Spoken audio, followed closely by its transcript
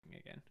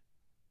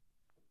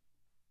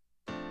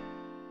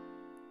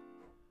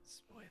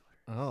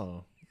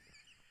Oh.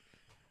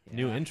 Yeah.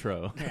 New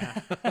intro.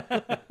 Yeah.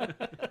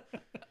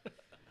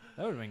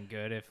 That would have been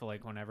good if,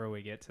 like, whenever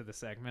we get to the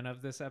segment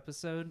of this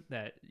episode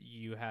that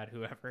you had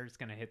whoever's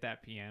going to hit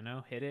that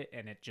piano hit it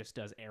and it just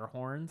does air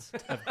horns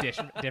of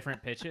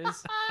different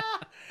pitches.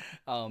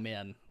 Oh,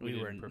 man. We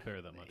didn't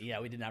prepare that much. Yeah,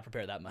 we did not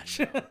prepare that much.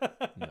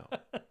 No.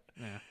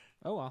 Yeah.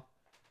 Oh, well.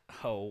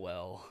 Oh,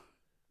 well.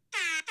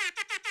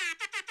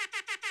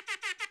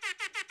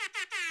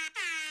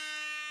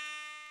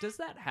 Does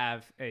that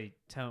have a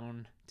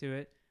tone to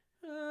it?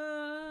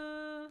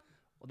 Well,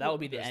 that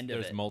would be the end of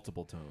There's it.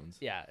 multiple tones.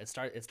 Yeah, it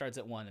starts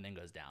at 1 and then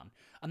goes down.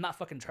 I'm not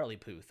fucking Charlie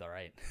Puth, all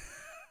right?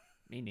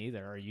 Me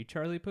neither. Are you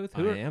Charlie Puth?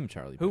 I am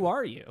Charlie. Who Puth.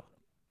 are you?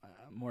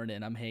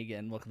 Morning, I'm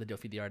Hagen. Welcome to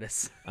Dofi the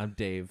Artist. I'm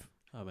Dave.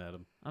 I'm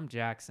Adam. I'm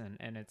Jackson,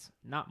 and it's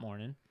not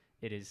morning.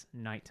 It is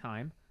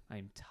nighttime.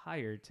 I'm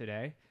tired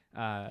today.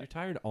 You're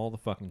tired all the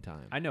fucking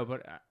time. I know,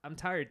 but I'm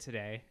tired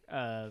today.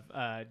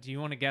 Do you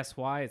want to guess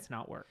why it's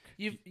not work?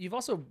 You've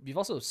also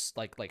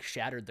like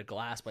shattered the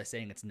glass by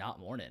saying it's not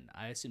morning.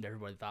 I assumed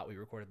everybody thought we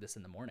recorded this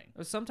in the morning.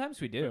 Sometimes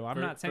we do.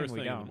 I'm not saying First we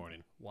thing in don't. the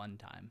morning. One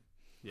time.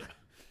 Yeah.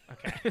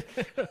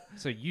 Okay.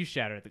 So you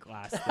shattered the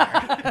glass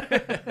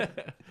there.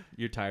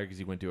 You're tired because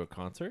you went to a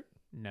concert?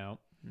 No.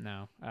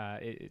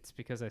 It's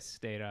because I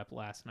stayed up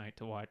last night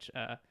to watch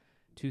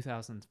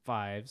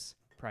 2005's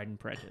Pride and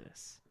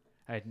Prejudice.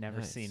 I had never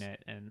Nice. seen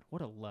it, and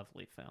what a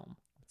lovely film.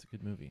 It's a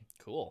good movie.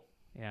 Cool.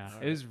 Yeah,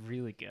 All it was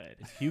really good.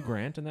 Is Hugh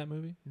Grant in that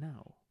movie?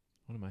 No.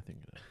 What am I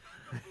thinking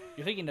of?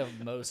 You're thinking of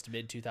most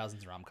mid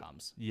 2000s rom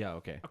coms. Yeah,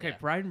 okay. Okay, Yeah.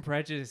 Pride and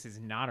Prejudice is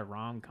not a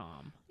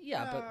rom-com.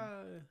 Yeah,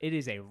 but It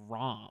is a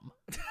rom.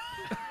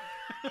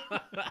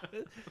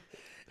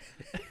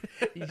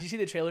 did you see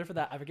the trailer for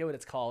that? I forget what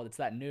it's called. It's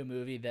that new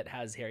movie that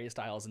has Harry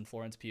Styles and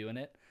Florence Pugh in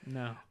it.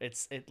 No. It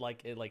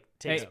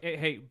takes.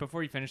 Hey,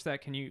 before you finish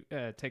that, can you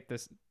take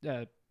this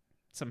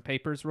some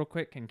papers real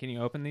quick? Can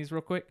you open these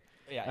real quick?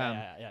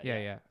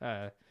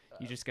 Yeah.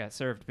 You just got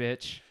served,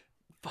 bitch.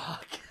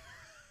 Fuck.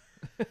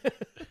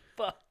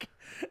 Fuck.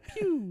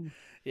 Pew.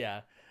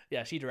 Yeah.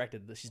 She's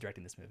directing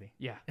this movie.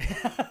 Yeah.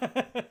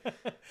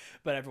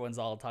 But everyone's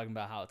all talking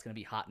about how it's going to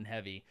be hot and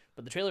heavy.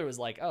 But the trailer was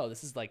like, oh,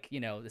 this is like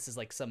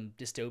some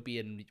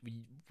dystopian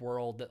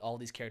world that all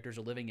these characters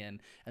are living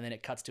in. And then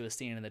it cuts to a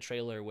scene in the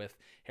trailer with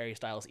Harry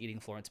Styles eating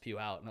Florence Pugh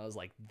out. And I was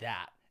like,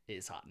 that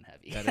is hot and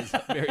heavy. That is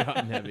very hot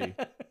and heavy.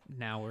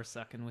 Now we're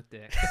sucking with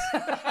dicks.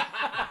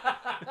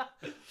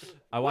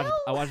 I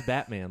watched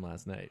Batman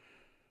last night.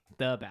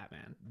 The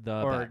Batman.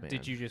 Or Batman.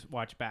 Did you just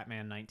watch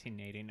Batman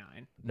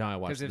 1989? No, I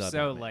watched Because if the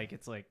so, Batman. like,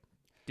 it's like,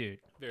 dude,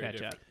 Very catch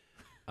different. up.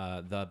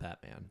 The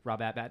Batman.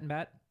 Robat Bat and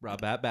Bat?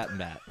 Bat and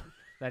Bat.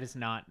 That is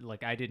not,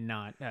 like, I did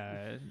not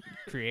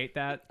create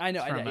that. I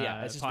know. from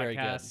Yeah, a it's just very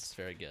good. podcast. It's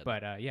very good.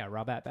 But yeah,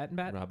 Robat Bat and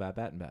Bat. Bat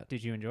and Bat.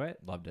 Did you enjoy it?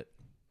 Loved it.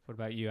 What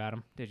about you,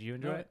 Adam? Did you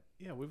enjoy it?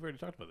 Yeah, we've already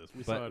talked about this.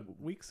 We But- saw it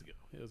weeks ago.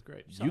 It was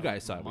great. You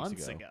guys saw it months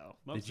weeks ago. ago.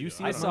 Months Did you ago.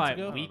 see I it saw months it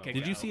ago? week ago.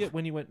 Did you see it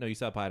when you went? No, you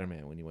saw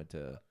Spider-Man when you went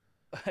to.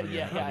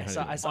 I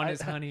saw On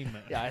his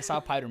honeymoon. Yeah, I saw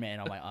Spider-Man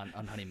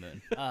on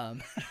honeymoon.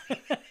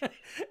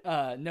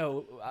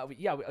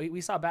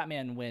 We saw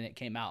Batman when it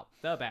came out.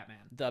 The Batman.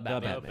 The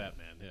Batman. Batman. Oh,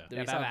 Batman. Yeah. We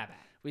Yeah, saw- Batman.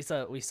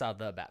 We saw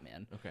the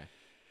Batman. Okay.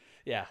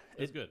 Yeah,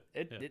 It's good.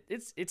 Yeah.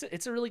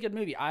 It's a really good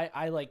movie.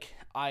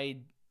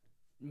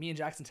 Me and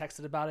Jackson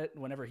texted about it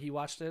whenever he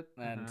watched it,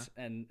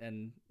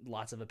 and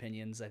lots of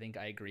opinions I think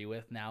I agree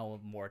with now.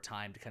 More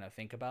time to kind of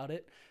think about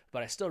it,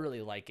 but I still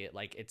really like it.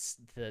 Like, it's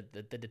the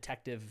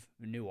detective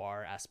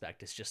noir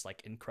aspect is just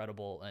like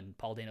incredible, and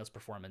Paul Dano's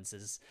performance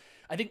is.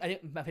 I think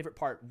my favorite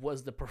part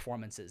was the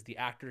performances. The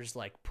actors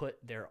like put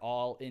their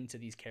all into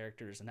these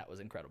characters, and that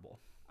was incredible.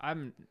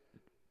 I'm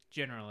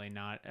generally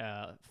not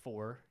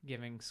for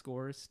giving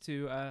scores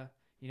to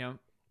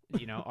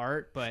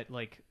art, but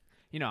like,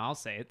 I'll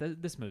say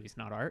it. This movie's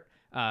not art.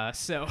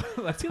 So I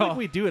let's feel like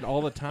we do it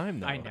all the time,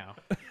 though. I know,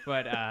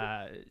 but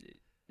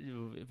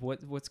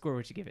what score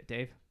would you give it,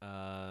 Dave?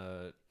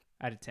 Out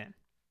Out of 10.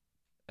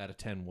 of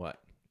 10, what?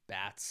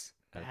 Bats.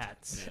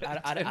 Bats.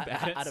 Out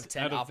of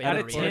 10 Out of- Ave out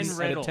of Marias. 10 Out of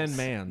riddles. 10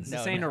 mans.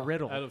 This No, ain't no. a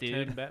riddle, Out of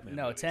dude. 10 Batman.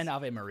 No, movies. 10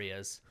 Ave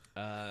Marias.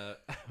 I'll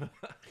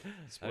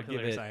Spoilers,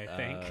 give it I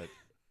think.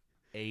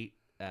 8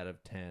 out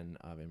of 10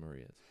 Ave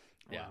Marias.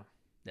 Yeah. Wow.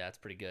 Yeah, that's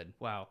pretty good.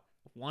 Wow.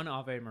 One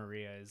Ave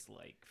Maria is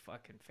like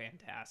fucking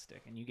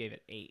fantastic, and you gave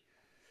it 8.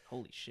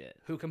 Holy shit.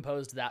 Who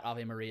composed that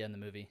Ave Maria in the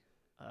movie?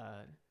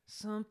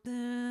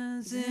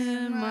 Something's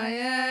in my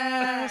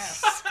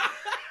ass.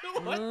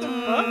 What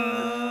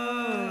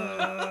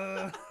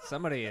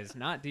Somebody is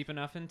not deep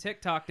enough in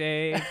TikTok,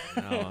 Dave.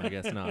 No, I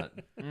guess not.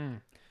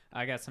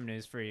 I got some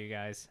news for you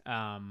guys.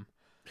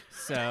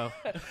 So,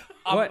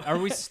 what are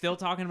we still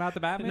talking about the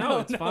Batman? No,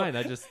 it's fine.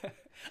 I just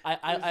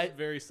It's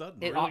very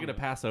sudden. it- We're I'm not going to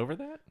pass over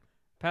that.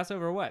 Pass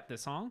over what? The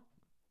song?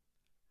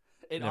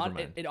 Never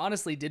mind. It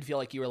honestly did feel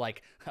like you were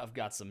like, I've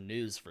got some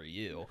news for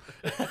you.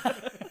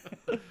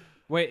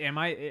 Wait, am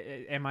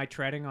I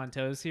treading on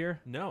toes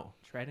here? No.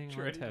 Treading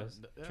on toes.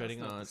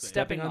 Treading on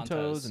Stepping on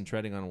toes toes. and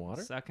treading on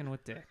water. Sucking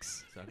with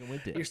dicks. Sucking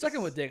with dicks. You're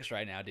sucking with dicks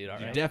right now, dude. All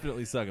You're right.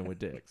 definitely sucking with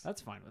dicks.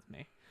 That's fine with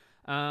me.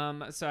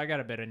 So I got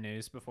a bit of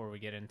news before we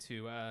get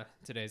into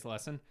today's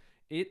lesson.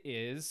 It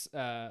is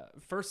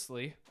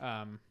firstly,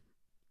 the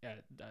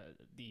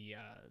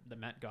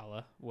Met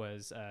Gala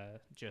was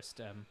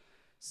just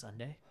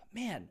Sunday.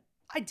 Man,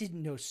 I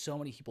didn't know so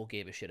many people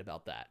gave a shit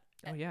about that.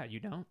 Oh yeah, you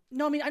don't?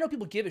 No, I mean, I know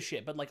people give a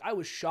shit, but like I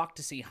was shocked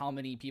to see how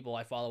many people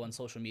I follow on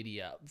social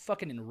media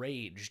fucking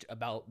enraged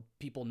about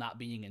people not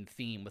being in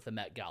theme with the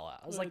Met Gala.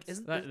 I was like,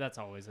 That's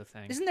always a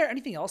thing. isn't there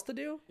anything else to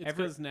do? It's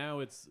because now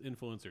it's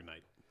influencer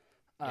night.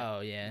 Oh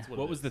yeah. That's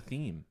What was the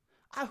theme?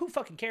 Who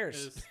fucking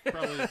cares?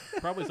 It's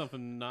probably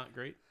something not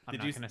great. I'm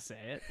not gonna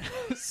say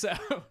it. So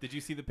Did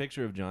you see the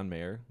picture of John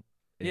Mayer?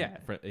 Yeah.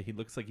 He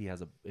looks like he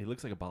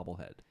looks like a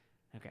bobblehead.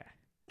 okay.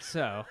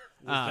 So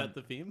Was that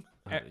the theme?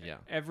 Yeah.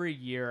 every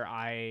year,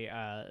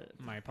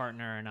 my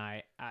partner and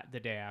I, the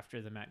day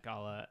after the Met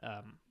Gala,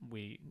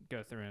 we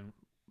go through and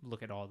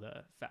look at all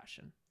the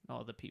fashion,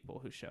 all the people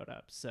who showed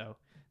up. So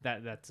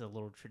that's a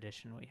little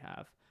tradition we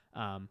have.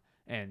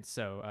 And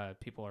so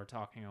people are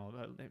talking all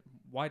about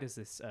why does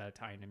this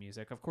tie into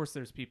music? Of course,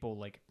 there's people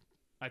like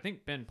I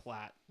think Ben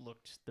Platt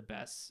looked the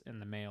best in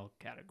the male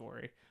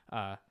category.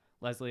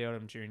 Leslie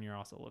Odom Jr.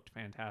 also looked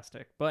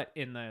fantastic. But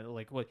in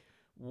the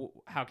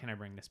how can I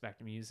bring this back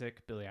to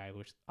music? Billie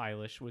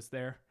Eilish was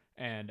there,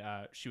 and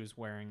she was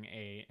wearing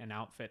an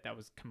outfit that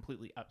was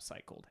completely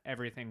upcycled.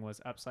 Everything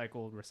was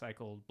upcycled,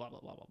 recycled, blah,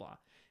 blah, blah, blah, blah.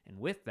 And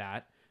with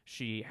that,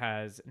 she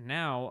has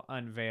now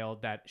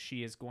unveiled that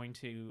she is going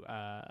to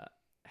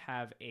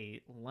have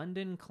a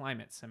London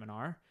climate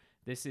seminar.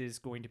 This is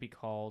going to be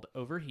called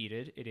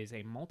Overheated. It is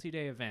a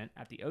multi-day event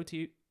at the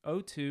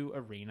O2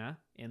 Arena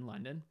in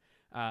London.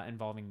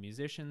 Involving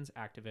musicians,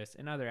 activists,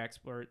 and other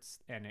experts,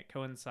 and it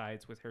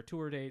coincides with her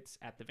tour dates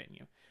at the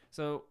venue.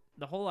 So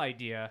the whole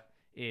idea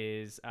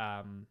is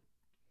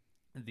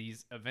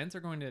these events are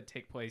going to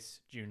take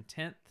place June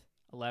 10th,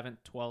 11th,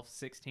 12th,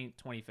 16th,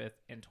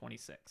 25th, and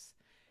 26th.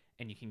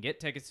 And you can get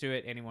tickets to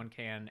it. Anyone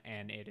can.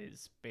 And it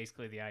is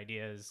basically the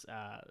idea is,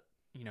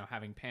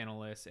 having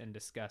panelists and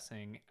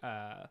discussing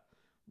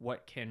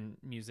what can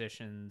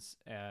musicians,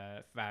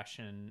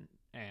 fashion,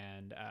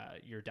 and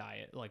your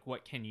diet, like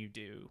what can you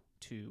do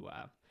to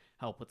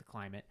help with the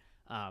climate,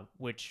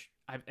 which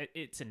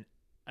it's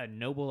a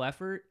noble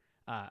effort.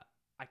 I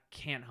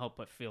can't help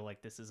but feel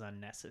like this is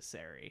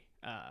unnecessary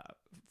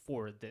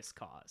for this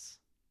cause.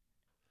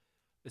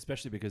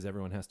 Especially because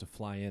everyone has to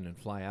fly in and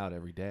fly out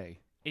every day.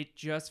 It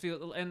just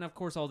feels, and of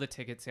course all the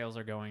ticket sales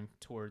are going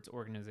towards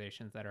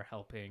organizations that are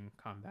helping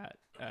combat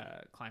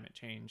climate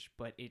change,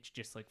 but it's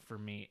just like, for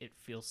me, it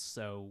feels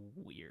so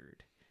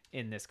weird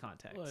in this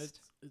context. Well,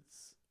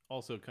 it's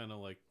also kind of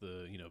like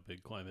the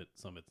big climate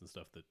summits and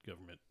stuff that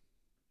government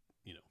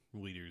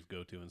leaders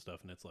go to and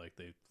stuff, and it's like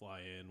they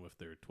fly in with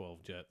their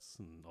 12 jets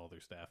and all their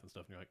staff and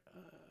stuff, and you're like,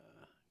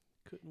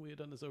 couldn't we have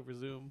done this over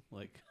Zoom?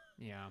 Like,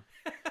 yeah.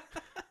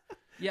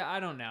 Yeah,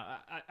 I don't know.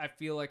 I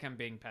feel like I'm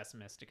being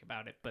pessimistic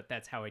about it, but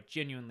that's how I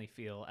genuinely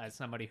feel as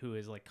somebody who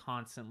is like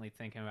constantly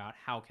thinking about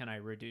how can I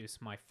reduce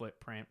my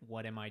footprint?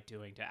 What am I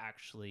doing to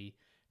actually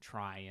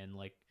try and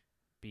like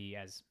be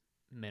as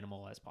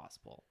minimal as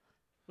possible?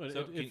 But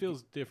So it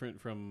feels different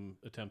from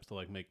attempts to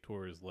like make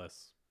tours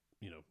less,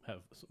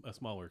 have a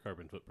smaller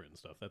carbon footprint and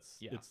stuff.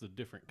 It's a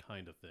different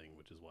kind of thing,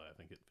 which is why I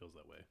think it feels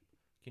that way.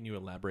 Can you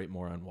elaborate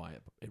more on why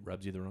it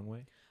rubs you the wrong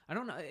way? I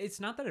don't know. It's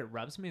not that it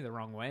rubs me the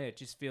wrong way. It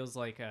just feels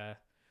like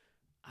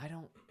I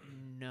don't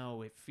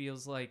know. It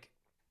feels like,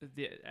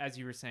 as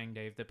you were saying,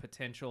 Dave, the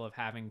potential of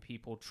having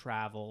people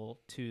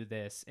travel to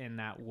this in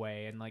that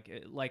way, and like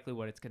likely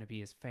what it's going to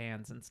be is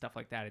fans and stuff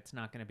like that. It's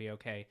not going to be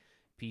okay.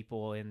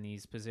 People in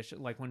these positions,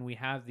 like when we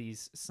have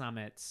these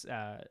summits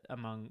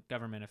among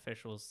government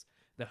officials,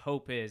 the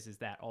hope is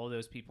that all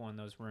those people in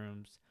those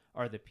rooms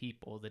are the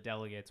people, the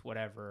delegates,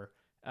 whatever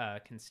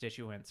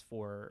constituents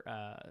for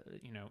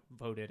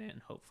voted in,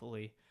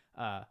 hopefully,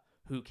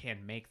 who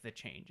can make the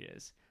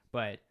changes.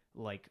 But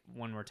like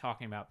when we're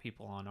talking about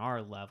people on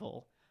our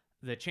level,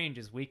 the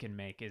changes we can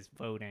make is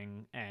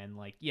voting and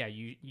like, yeah,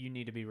 you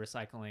need to be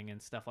recycling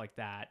and stuff like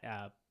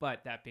that.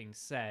 But that being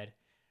said,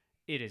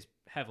 it is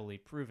heavily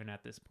proven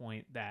at this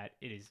point that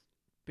it is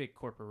big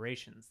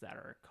corporations that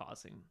are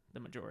causing the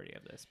majority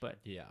of this. But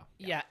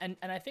yeah, and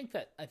I think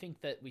that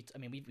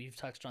we've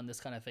touched on this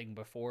kind of thing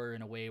before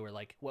in a way where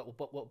like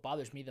what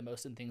bothers me the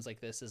most in things like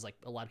this is like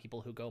a lot of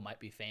people who go might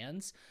be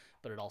fans,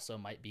 but it also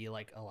might be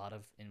like a lot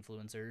of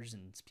influencers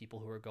and people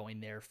who are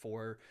going there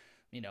for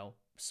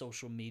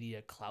social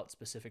media clout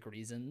specific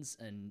reasons,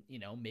 and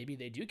maybe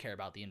they do care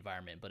about the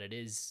environment, but it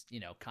is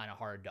kind of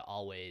hard to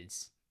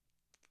always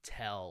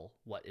tell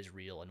what is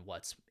real and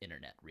what's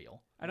internet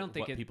real. I don't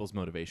think people's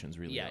motivations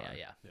really are.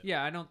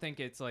 Yeah, I don't think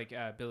it's like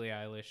Billie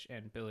Eilish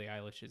and Billie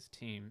Eilish's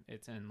team.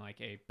 It's in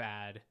like a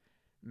bad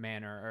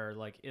manner or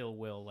like ill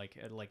will, like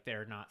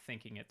they're not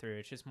thinking it through.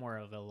 It's just more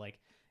of a like,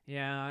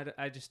 yeah,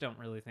 I just don't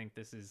really think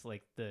this is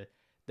like the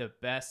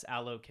best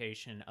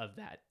allocation of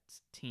that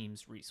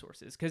team's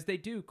resources, because they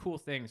do cool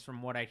things.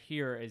 From what I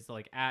hear is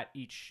like at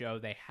each show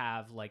they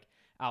have like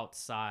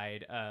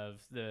outside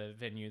of the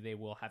venue, they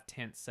will have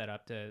tents set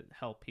up to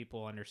help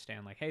people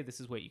understand, like, hey, this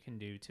is what you can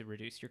do to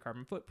reduce your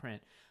carbon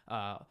footprint.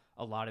 A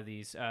lot of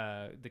these,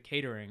 the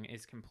catering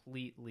is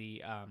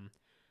completely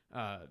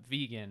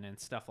vegan and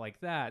stuff like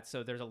that.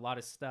 So there's a lot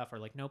of stuff, or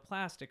like no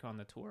plastic on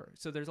the tour.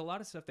 So there's a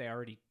lot of stuff they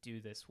already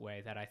do this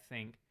way that I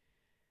think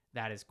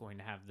that is going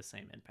to have the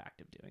same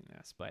impact of doing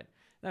this. But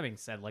that being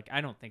said, like,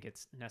 I don't think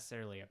it's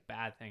necessarily a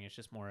bad thing. It's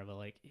just more of a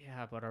like,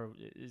 yeah, but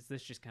is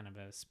this just kind of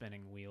a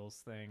spinning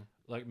wheels thing?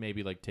 Like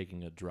maybe like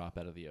taking a drop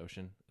out of the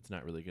ocean. It's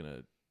not really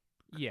gonna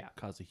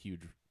cause a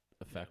huge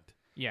effect.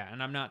 Yeah,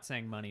 and I'm not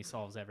saying money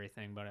solves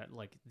everything, but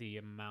like the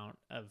amount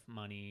of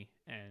money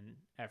and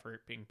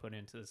effort being put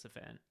into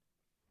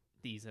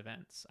these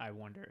events, I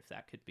wonder if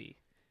that could be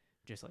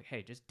just like,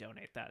 hey, just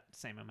donate that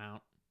same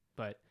amount.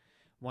 But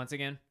once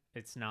again,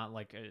 it's not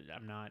like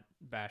I'm not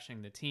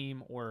bashing the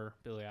team or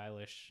Billie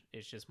Eilish.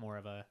 It's just more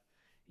of a,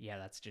 yeah,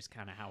 that's just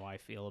kind of how I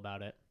feel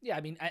about it. Yeah,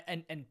 I mean,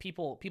 and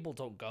people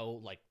don't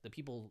go, like, the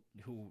people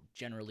who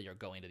generally are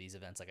going to these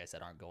events, like I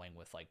said, aren't going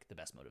with like the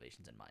best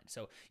motivations in mind.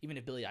 So even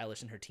if Billie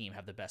Eilish and her team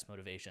have the best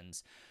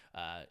motivations,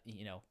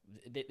 you know,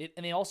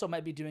 and they also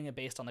might be doing it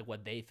based on like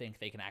what they think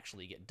they can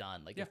actually get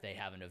done. Like if they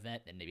have an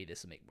event, then maybe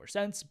this will make more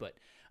sense. But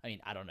I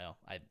mean, I don't know.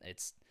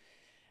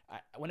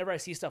 Whenever I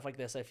see stuff like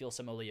this, I feel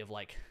similarly of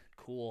like,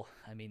 cool.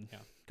 I mean,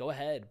 go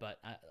ahead, but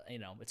you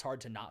know, it's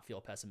hard to not feel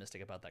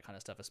pessimistic about that kind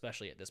of stuff,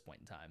 especially at this point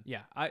in time.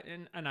 Yeah,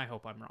 and I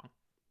hope I'm wrong.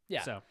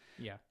 Yeah. So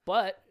yeah,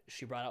 but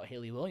she brought out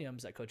Haley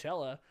Williams at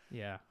Coachella.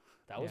 Yeah,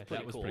 that was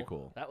pretty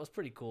cool. That was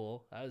pretty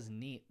cool. That was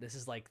neat. This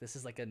is like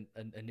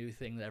a new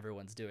thing that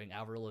everyone's doing.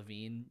 Avril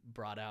Lavigne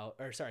brought out,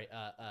 or sorry,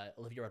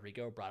 Olivia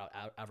Rodrigo brought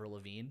out Avril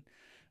Lavigne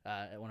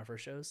at one of her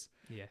shows.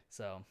 Yeah.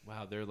 So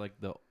Wow, they're like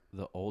the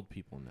old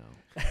people now.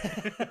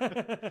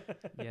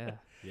 Yeah.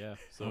 Yeah.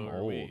 So I'm are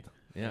old. we.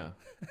 Yeah.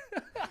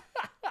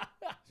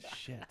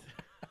 Shit.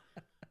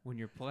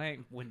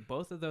 When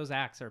both of those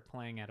acts are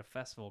playing at a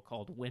festival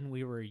called When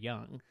We Were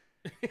Young.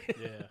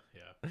 Yeah.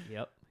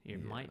 Yep. You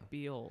might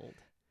be old.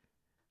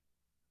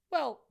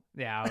 well,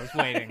 Yeah, I was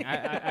waiting.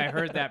 I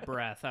heard that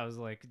breath. I was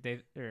like,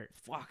 Dave,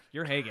 fuck,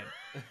 you're Hagen.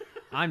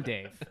 I'm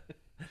Dave.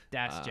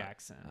 That's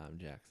Jackson. I'm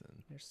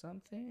Jackson. there's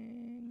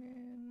something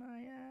in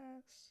my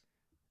ass.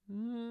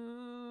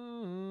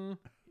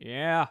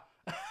 Yeah.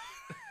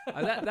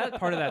 That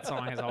part of that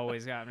song has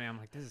always got me. I'm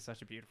like, this is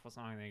such a beautiful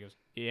song. And then he goes,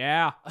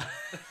 yeah.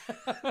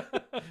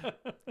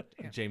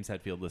 James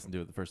Hetfield listened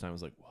to it the first time. I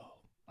was like,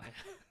 whoa,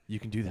 you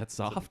can do that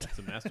soft? It's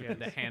a He had masterpiece.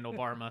 the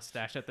handlebar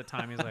mustache at the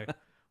time. He's like,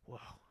 whoa.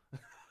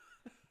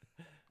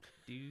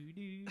 Do,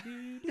 do,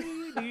 do,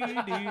 do, do,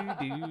 do,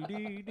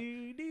 do,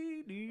 do,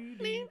 do, do,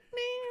 do.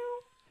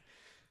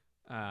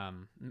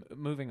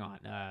 Moving on.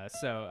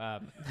 Oh,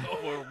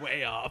 we're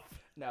way off.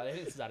 No, they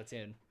think this is out of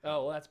tune.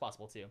 Oh, well, that's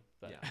possible too.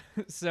 But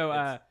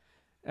So,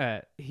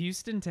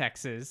 Houston,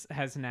 Texas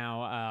has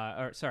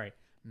now,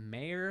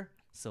 Mayor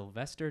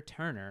Sylvester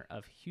Turner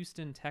of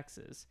Houston,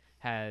 Texas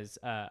has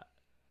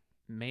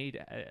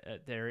made,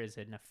 there is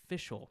an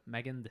official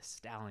Megan Thee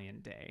Stallion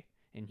Day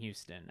in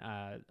Houston.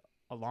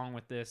 Along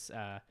with this,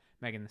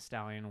 Megan Thee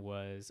Stallion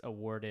was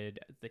awarded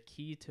the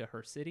key to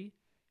her city,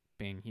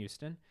 being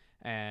Houston,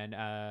 and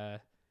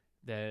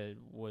that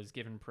was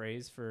given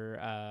praise for,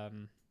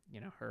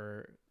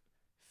 her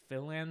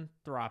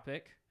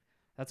philanthropic.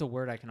 That's a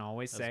word I can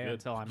always say good.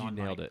 until I'm You on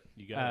nailed mic. it.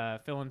 You got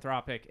it.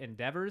 Philanthropic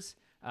endeavors.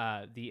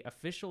 The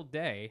official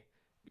day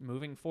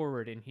moving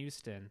forward in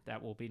Houston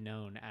that will be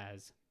known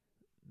as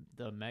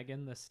the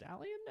Megan Thee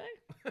Stallion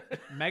Day.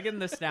 Megan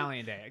Thee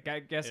Stallion Day. I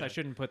guess I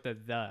shouldn't put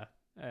the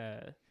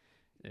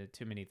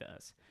too many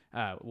thes.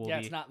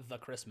 it's not the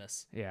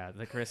Christmas. Yeah,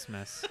 the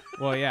Christmas.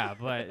 Well, yeah,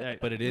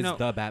 but But it is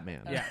the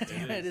Batman. Yeah.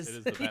 It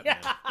is the Batman.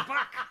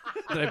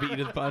 Did I beat you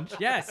to the punch?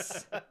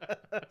 Yes.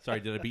 Sorry,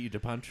 did I beat you to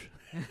punch?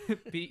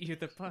 Beat you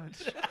the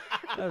punch.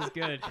 That was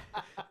good.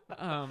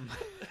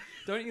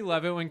 Don't you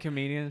love it when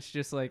comedians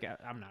just like,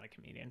 I'm not a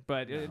comedian,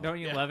 but don't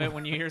you love it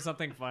when you hear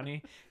something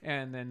funny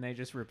and then they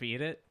just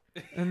repeat it?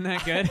 Isn't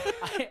that good?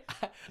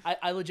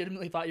 I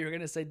legitimately thought you were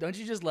gonna say, don't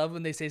you just love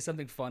when they say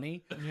something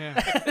funny?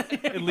 Yeah.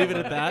 And leave it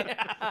at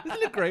that?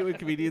 Isn't it great when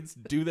comedians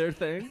do their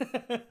thing?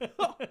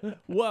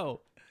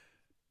 Whoa.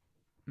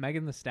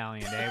 Megan Thee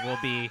Stallion Day will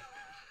be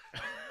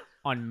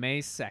on May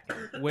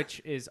 2nd,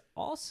 which is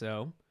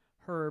also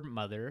her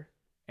mother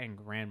and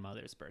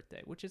grandmother's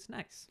birthday, which is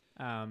nice.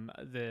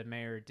 The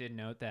mayor did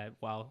note that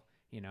while,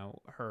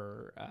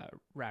 her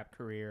rap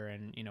career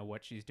and,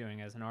 what she's doing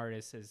as an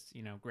artist is,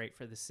 great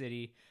for the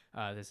city,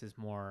 this is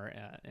more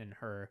in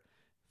her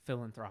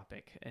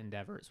philanthropic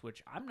endeavors,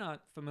 which I'm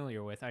not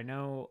familiar with. I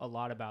know a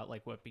lot about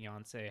like what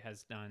Beyonce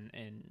has done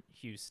in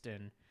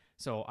Houston,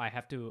 so I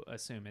have to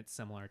assume it's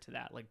similar to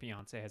that. Like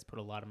Beyonce has put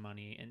a lot of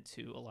money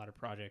into a lot of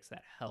projects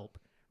that help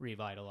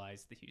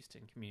revitalize the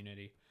Houston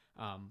community.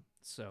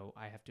 So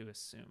I have to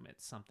assume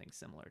it's something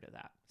similar to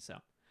that. So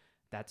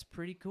that's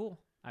pretty cool.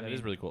 That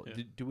is really cool.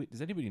 yeah.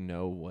 Does anybody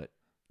know what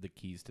the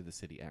keys to the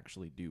city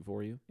actually do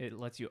for you? It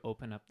lets you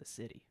open up the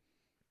city.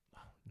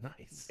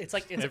 Nice. It's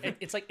like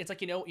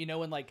you know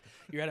when like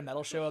you're at a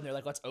metal show and they're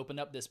like, let's open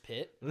up this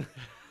pit.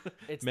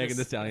 It's Megan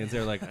Thee Stallion's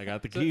there like, I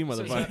got the key,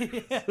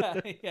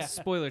 motherfucker. yeah.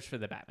 Spoilers for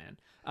the Batman.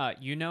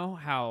 You know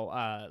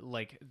how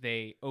like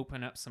they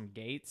open up some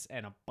gates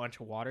and a bunch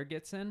of water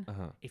gets in?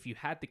 If you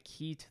had the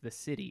key to the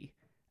city,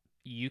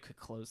 you could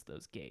close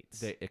those gates.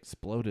 They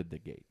exploded the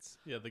gates.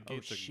 Yeah, the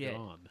gates shit. are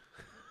gone.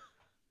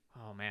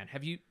 Oh man,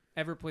 have you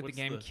ever played What's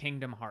the game the-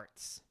 Kingdom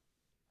Hearts?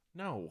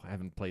 No, I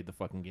haven't played the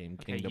fucking game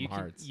Okay, Kingdom you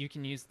Hearts. You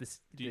can use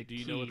this Do the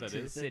you key know what that to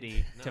the is?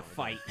 city No, to I don't.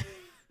 fight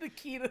The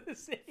key to the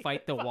city.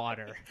 fight the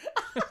water.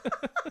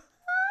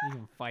 You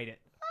can fight it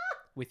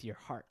with your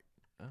heart.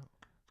 Oh.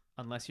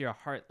 Unless you're a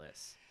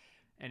heartless.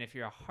 And if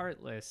you're a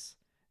heartless,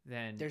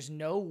 then There's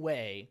no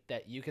way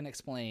that you can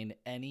explain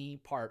any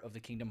part of the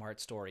Kingdom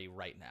Hearts story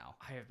right now.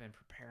 I have been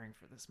preparing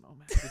for this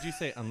moment. Did you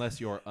say unless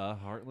you're a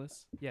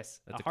heartless? Yes,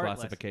 That's a heartless.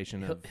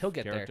 classification He'll, of he'll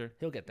get character. there.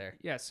 He'll get there.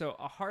 Yeah, so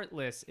a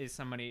heartless is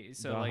somebody.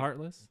 So the like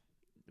heartless?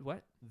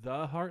 what?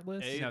 The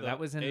heartless? A- No, the- that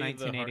was in A, the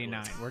 1989.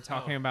 heartless. We're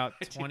talking Oh. about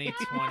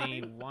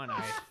 2021,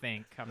 I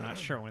think. I'm not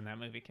sure when that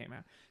movie came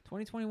out.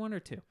 2021 or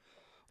two?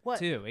 What?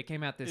 Two. It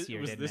came out this It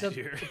year, was didn't this it?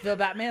 year. The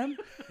Batman?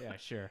 Yeah,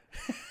 sure.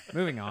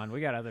 Moving on.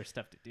 We got other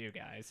stuff to do,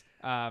 guys.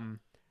 I'm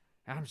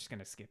just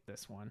gonna skip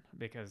this one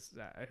because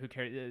who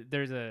cares?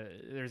 There's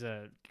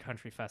a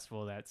country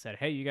festival that said,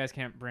 "Hey, you guys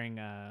can't bring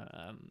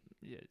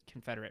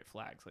Confederate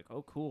flags." Like,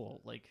 oh,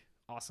 cool, like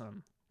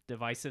awesome.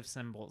 Divisive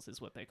symbols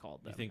is what they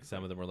called them. You think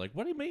some of them were like,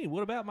 what do you mean?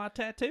 What about my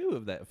tattoo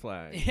of that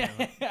flag?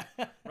 Yeah.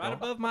 Right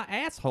above my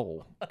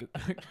asshole.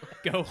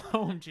 Go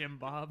home, Jim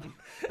Bob.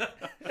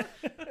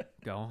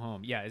 Go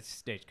home. Yeah, it's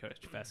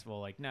Stagecoach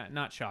Festival. Like,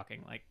 not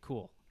shocking. Like,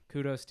 cool.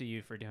 Kudos to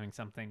you for doing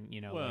something,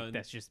 Well, like, and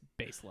that's just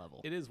base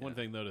level. It is one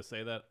thing though to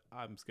say that.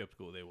 I'm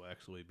skeptical they will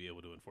actually be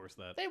able to enforce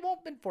that. They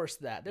won't enforce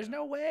that. There's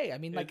no way. I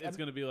mean, like, It's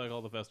going to be like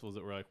all the festivals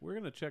that were like, we're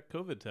going to check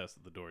COVID tests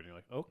at the door, and you're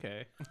like,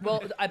 okay.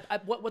 well,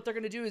 what they're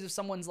gonna do is if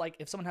someone has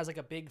like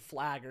a big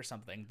flag or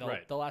something,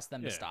 they'll ask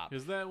them to stop.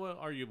 Because that, well,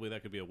 arguably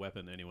that could be a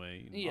weapon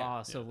anyway.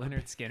 Yeah. Oh, so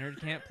Leonard Skinner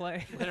can't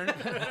play?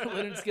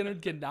 Leonard Skinner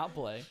cannot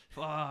play.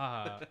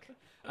 Fuck.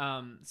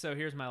 So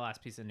here's my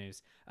last piece of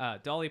news.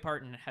 Dolly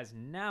Parton has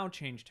now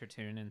changed her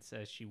tune and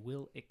says she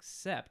will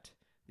accept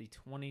the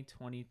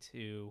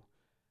 2022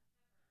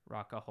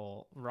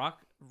 Rockahall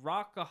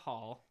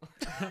Rockahall.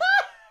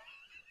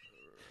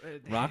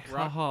 The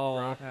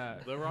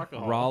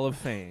Rockahall. Roll of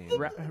Fame. The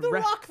rock,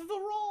 the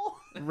roll.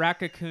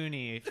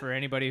 Rakakuni for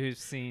anybody who's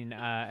seen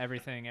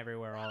Everything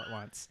Everywhere All at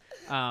Once.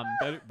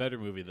 Better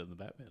movie than the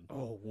Batman.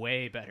 Oh,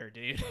 way better,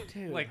 dude.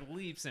 Like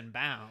leaps and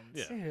bounds.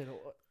 Yeah. Dude,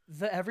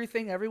 the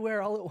everything,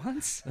 everywhere, all at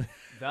once.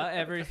 The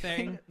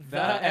everything,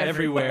 The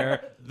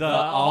everywhere, the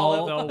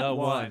all, the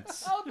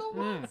once. Oh, the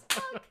once.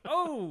 Fuck.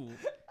 Oh,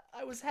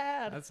 I was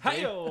had. that's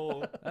Dave.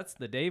 That's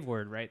the Dave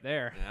word right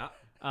there.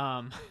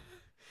 Yeah.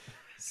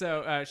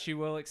 So she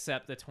will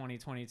accept the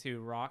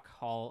 2022 Rock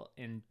Hall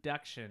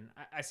induction.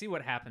 I see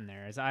what happened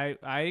there. Is I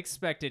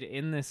expected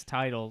in this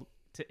title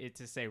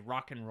to say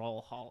Rock and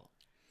Roll Hall,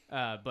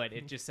 but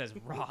it just says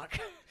Rock.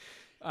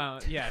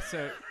 Yeah.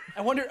 So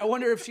I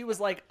wonder if she was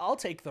like, I'll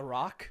take the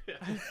rock.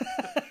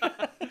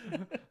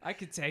 I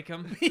could take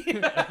him.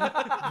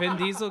 Vin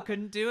Diesel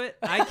couldn't do it.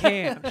 I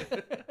can.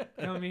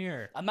 Come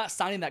here. I'm not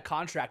signing that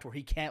contract where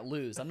he can't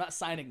lose. I'm not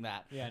signing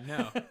that. Yeah,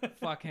 no.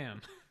 Fuck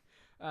him.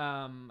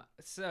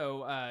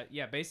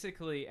 Yeah,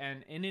 basically,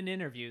 and in an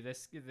interview,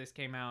 this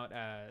came out,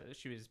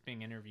 she was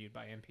being interviewed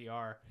by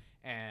NPR,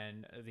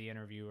 and the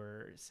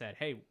interviewer said,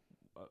 hey,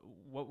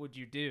 what would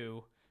you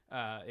do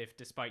if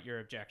despite your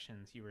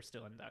objections you were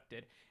still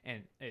inducted?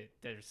 And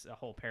there's a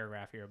whole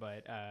paragraph here,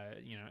 but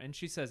and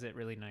she says it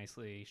really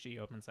nicely. She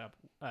opens up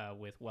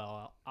with,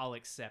 well, I'll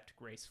accept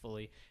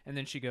gracefully, and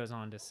then she goes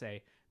on to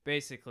say,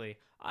 basically,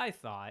 I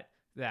thought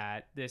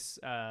that this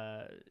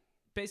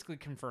basically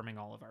confirming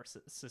all of our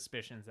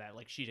suspicions that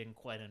like she didn't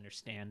quite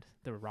understand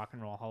the Rock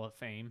and Roll Hall of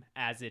Fame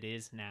as it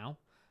is now,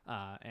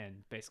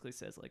 and basically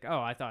says like, oh,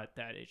 I thought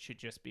that it should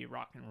just be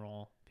rock and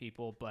roll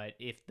people, but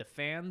if the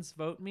fans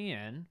vote me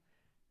in,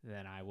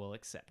 then I will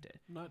accept it.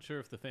 Not sure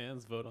if the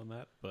fans vote on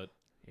that, but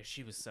Yeah,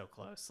 she was so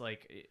close.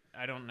 Like,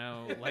 I don't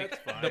know, like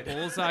the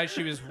bullseye,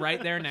 she was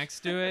right there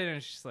next to it,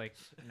 and she's like,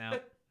 no,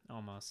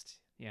 almost,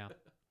 yeah.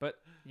 But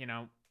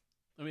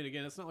I mean,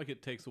 again, it's not like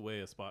it takes away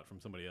a spot from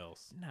somebody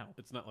else. no.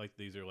 It's not like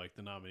these are like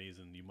the nominees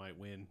and you might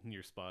win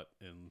your spot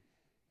in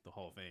the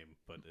Hall of Fame,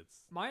 but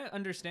it's My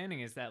understanding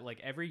is that like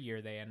every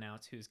year they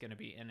announce who's going to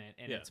be in it,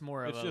 and it's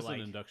more of it's a just like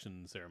an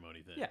induction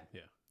ceremony thing.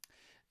 Yeah.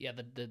 Yeah,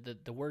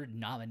 the word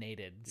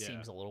nominated Yeah.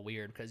 seems a little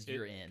weird because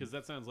you're in. Because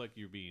that sounds like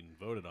you're being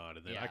voted on,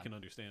 and then I Yeah. can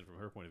understand from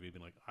her point of view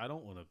being like, I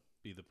don't want to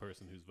be the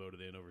person who's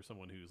voted in over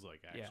someone who's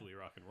like actually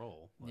rock and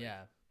roll. Like,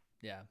 Yeah.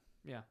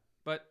 yeah.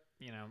 But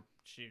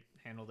she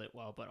handled it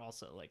well, but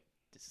also like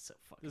this is so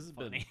fucking This has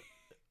funny.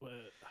 been.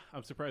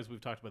 I'm surprised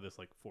we've talked about this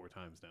like 4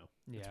 times now.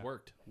 Yeah, It's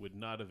worked. Would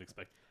not have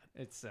expected.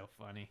 it's so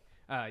funny.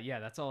 Yeah,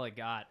 that's all I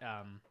got.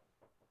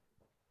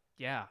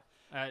 Yeah.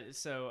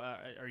 So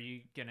are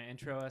you gonna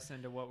intro us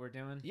into what we're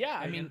doing?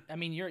 Yeah, again? I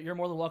mean, you're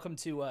more than welcome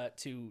to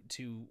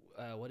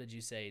what did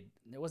you say?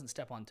 It wasn't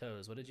Step on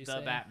Toes. What did you say?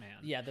 The Batman.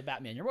 Yeah, the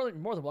Batman. You're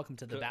more than welcome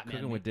to the Batman.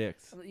 Cooking with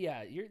dicks.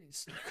 Yeah, you're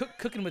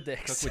cooking with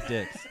dicks. Cook with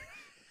dicks.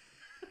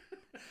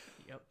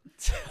 Yep.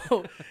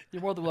 So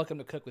you're more than welcome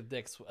to cook with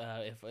dicks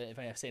if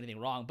I say anything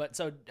wrong. But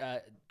so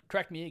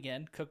correct me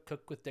again,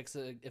 cook with dicks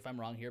if I'm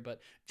wrong here.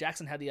 But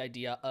Jackson had the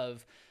idea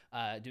of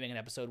doing an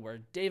episode where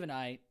Dave and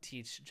I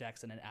teach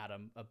Jackson and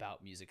Adam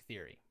about music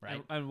theory,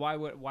 right? And why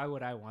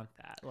would I want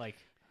that? Like,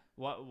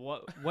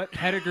 what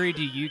pedigree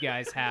do you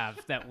guys have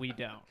that we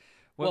don't?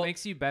 What Well-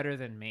 makes you better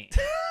than me?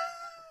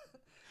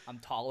 I'm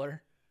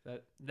taller.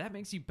 That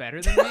makes you better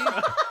than me?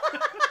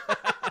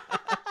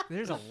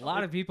 There's a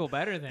lot of people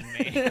better than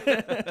me.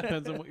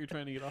 Depends on what you're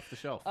trying to get off the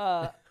shelf.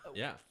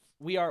 Yeah.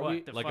 We are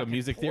What, the like a fucking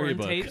music theory porn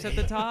book. tapes at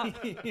the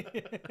top?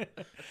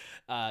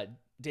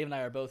 Dave and I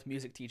are both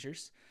music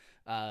teachers.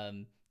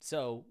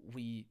 So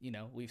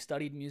we've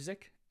studied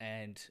music,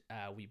 and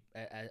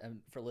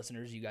for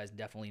listeners, you guys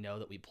definitely know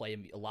that we play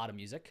a lot of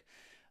music.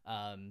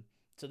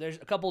 So there's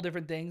a couple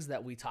different things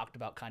that we talked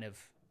about kind of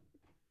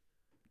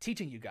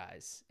teaching you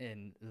guys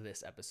in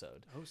this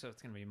episode. Oh, so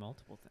it's gonna be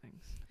multiple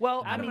things.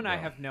 Well, Adam and I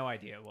know. have no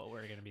idea what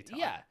we're gonna be talking.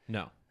 yeah.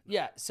 No.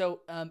 Yeah,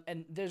 so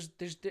and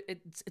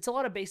it's a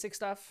lot of basic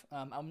stuff. We're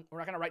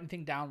not gonna write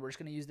anything down. We're just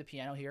gonna use the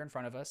piano here in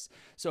front of us.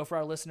 So for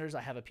our listeners,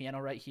 I have a piano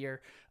right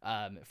here.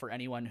 For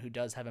anyone who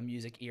does have a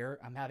music ear,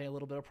 I'm having a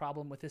little bit of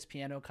problem with this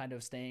piano kind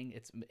of staying.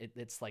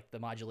 It's like the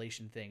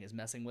modulation thing is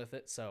messing with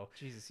it. So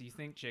Jesus, you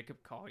think Jacob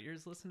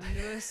Collier's listening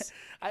to this?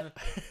 I,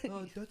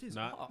 That is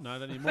off.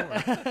 Not anymore.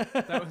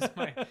 That was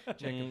my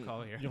Jacob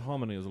Collier. Your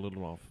harmony is a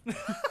little off.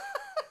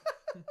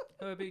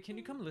 Baby, can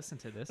you come listen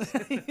to this?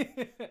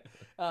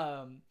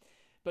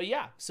 but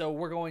yeah, so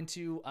we're going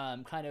to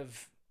kind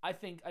of. I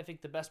think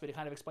the best way to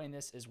kind of explain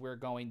this is we're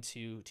going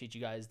to teach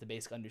you guys the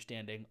basic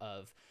understanding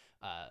of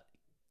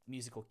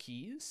musical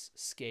keys,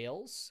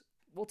 scales.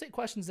 We'll take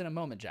questions in a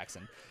moment,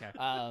 Jackson.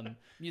 Okay.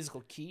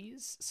 Musical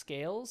keys,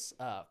 scales,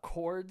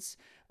 chords,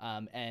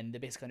 and the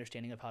basic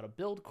understanding of how to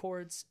build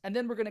chords. And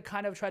then we're going to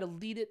kind of try to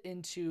lead it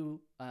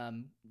into a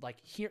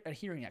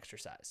hearing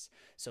exercise.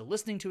 So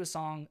listening to a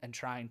song and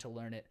trying to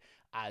learn it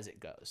as it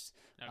goes.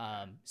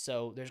 Okay.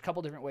 So there's a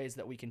couple different ways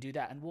that we can do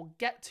that, and we'll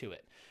get to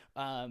it.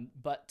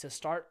 But to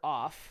start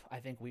off, I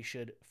think we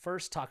should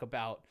first talk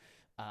about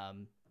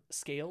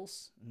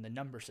scales and the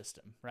number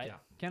system, right? Yeah.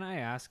 Can I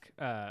ask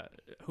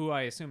who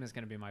I assume is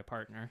going to be my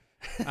partner?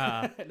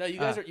 No, you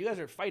guys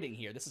are fighting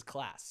here. This is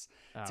class.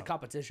 It's a Oh.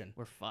 competition.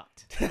 We're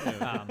fucked.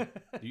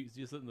 Do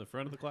you sit in the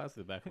front of the class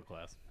or the back of the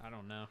class? I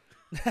don't know.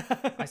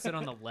 I sit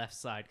on the left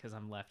side because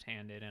I'm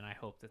left-handed, and I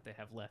hope that they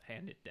have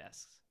left-handed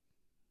desks.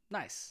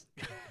 Nice.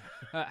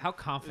 How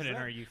confident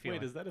are you feeling?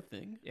 Wait, is that a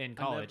thing? In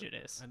college, it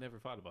is. I never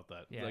thought about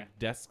that. Yeah. Like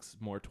desks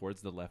more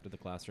towards the left of the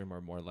classroom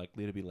are more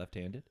likely to be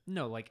left-handed.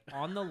 No, like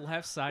on the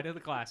left side of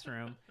the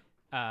classroom,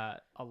 a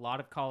lot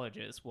of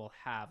colleges will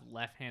have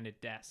left-handed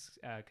desks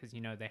because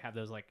they have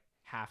those like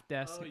half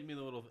desks Oh, you mean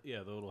the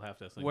little half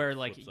desk thing where that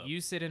like flips up. you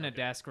sit in a Okay.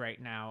 desk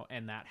right now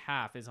and that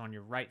half is on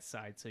your right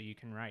side so you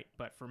can write.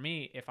 But for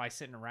me, if I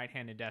sit in a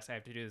right-handed desk, I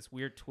have to do this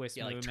weird twist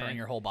Yeah, like movement. turn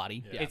your whole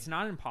body. Yeah. It's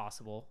not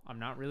impossible. I'm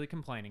not really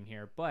complaining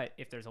here, but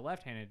if there's a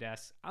left-handed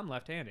desk, I'm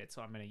left-handed,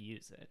 so I'm going to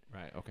use it.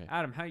 Right. Okay.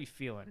 Adam, how you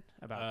feeling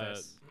about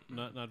this?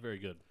 Not very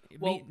good.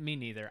 Well- me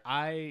neither.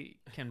 I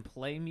can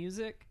play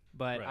music,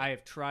 but Right. I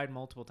have tried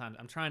multiple times.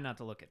 I'm trying not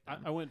to look at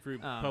them. I went through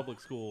public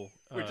school.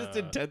 We're just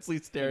intensely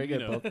staring you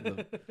at know. both of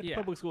them. Yeah.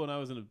 Public school, and I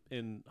was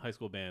in high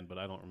school band, but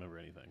I don't remember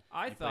anything.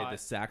 I You played thought, the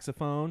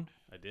saxophone.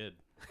 I did.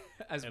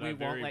 as And we I won't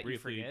very let you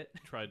briefly forget.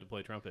 tried to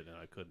play trumpet, and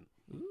I couldn't.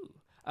 Ooh.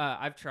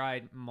 I've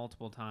tried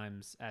multiple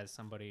times as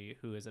somebody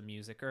who is a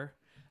musicer.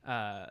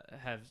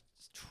 Have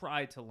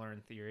tried to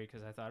learn theory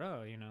because I thought,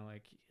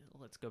 like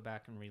let's go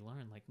back and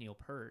relearn like Neil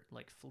Peart,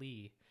 like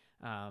Flea.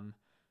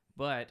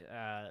 But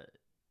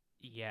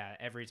yeah,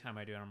 every time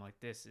I do it, I'm like,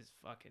 this is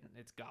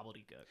it's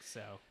gobbledygook.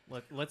 So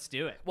let's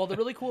do it. Well, the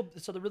really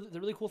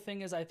cool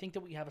thing is I think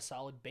that we have a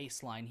solid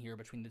baseline here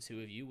between the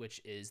two of you,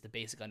 which is the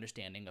basic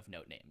understanding of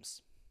note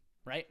names,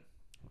 right?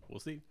 We'll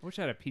see. I wish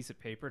I had a piece of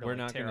paper to We're like,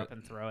 not tear gonna- up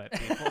and throw at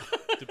people.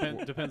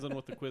 Depends on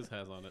what the quiz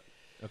has on it.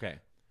 Okay.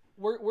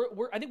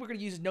 I think we're gonna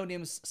use no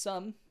names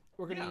some.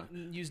 We're gonna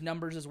use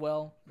numbers as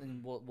well,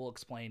 and we'll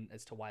explain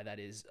as to why that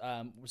is.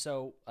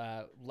 So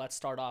let's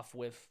start off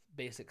with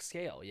basic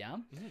scale. Yeah,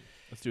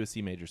 Let's do a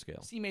C major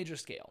scale. C major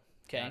scale.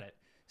 Okay. Got it.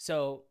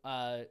 So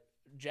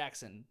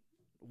Jackson,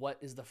 what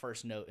is the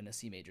first note in a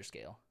C major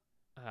scale?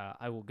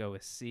 I will go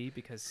with C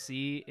because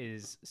C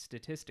is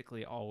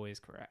statistically always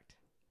correct.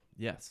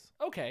 Yes.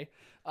 Okay.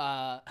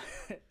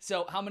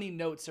 So how many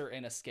notes are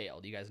in a scale?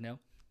 Do you guys know?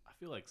 I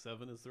feel like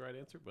 7 is the right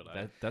answer, but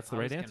That's the I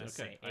right was gonna answer.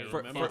 say I eight. For,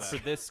 remember for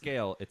that. this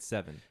scale, it's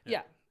 7.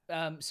 Yeah.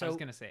 I So was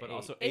gonna say But eight.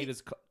 also Eight- 8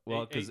 is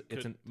well because eight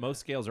it's could- most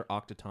scales are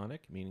octatonic,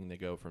 meaning they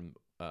go from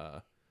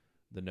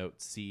the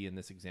note C in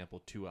this example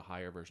to a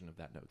higher version of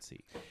that note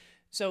C.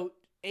 So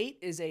 8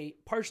 is a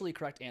partially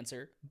correct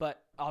answer,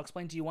 but I'll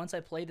explain to you once I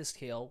play the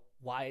scale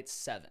why it's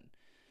 7.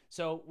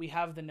 So we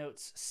have the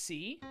notes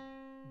C,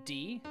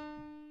 D,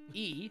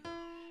 E,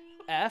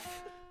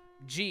 F,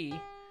 G,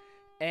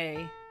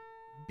 A,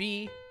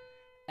 B,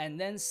 and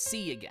then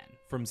C again.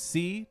 From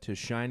sea to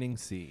shining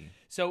sea.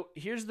 So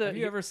here's the. Have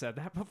you ever said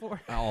that before?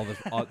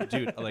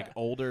 Dude, like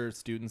older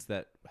students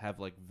that have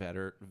like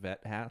vet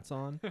hats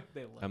on.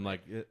 They love I'm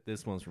like,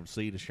 this one's from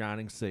sea to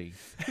shining sea,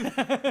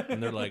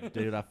 and they're like,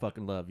 dude, I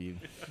fucking love you.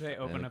 They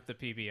open up the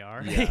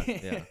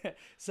PBR. Yeah.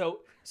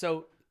 So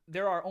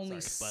there are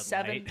only Sorry, Bud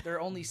seven. Light. There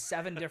are only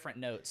 7 different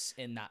notes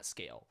in that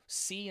scale.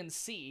 C and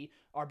C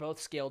are both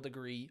scale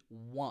degree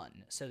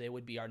 1, so they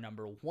would be our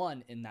number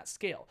 1 in that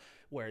scale.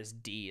 Whereas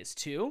D is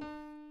 2,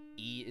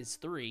 E is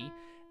 3,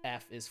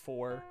 F is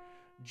 4,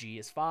 G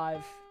is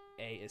 5,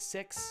 A is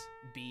 6,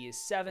 B is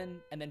 7,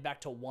 and then back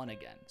to 1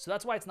 again. So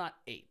that's why it's not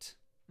 8.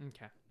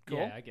 Okay. Cool.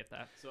 Yeah, I get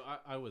that. So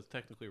I was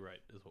technically right,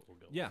 is what we're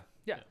going. Yeah.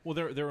 Yeah. Well,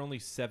 there are only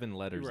 7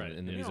 letters Right.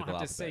 in the You You don't musical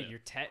have to say alphabet. you're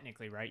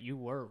technically right. You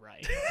were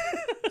right.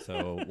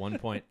 So 1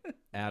 point,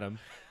 Adam.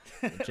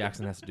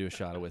 Jackson has to do a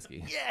shot of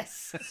whiskey.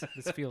 Yes.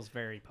 This feels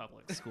very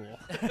public school.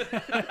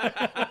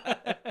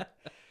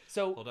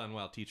 So Hold on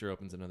while teacher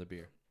opens another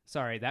beer.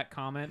 Sorry, that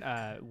comment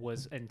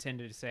was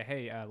intended to say,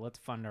 hey, let's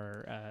fund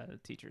our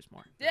teachers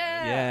more. yeah. I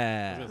was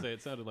Yeah. gonna say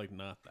it sounded like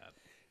not that.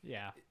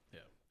 Yeah.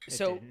 It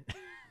So didn't.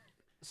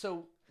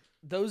 So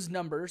those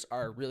numbers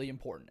are really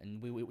important,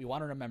 and we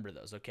want to remember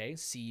those, okay?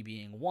 C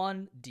being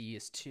 1, D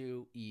is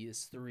 2, E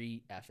is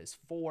 3, F is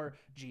 4,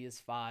 G is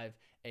 5,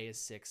 A is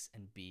 6,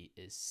 and B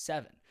is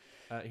 7.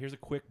 Here's a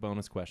quick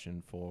bonus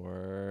question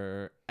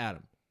for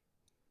Adam.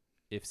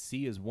 If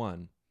C is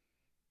 1,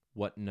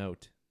 what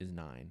note is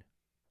 9?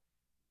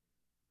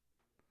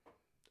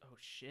 Oh,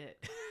 shit.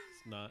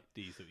 It's not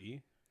D, so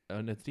E. Oh,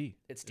 and it's D.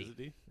 It's D. Is it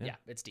D? Yeah,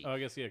 it's D. Oh, I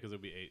guess yeah, because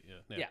it'd be 8.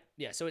 Yeah.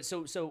 Yeah. So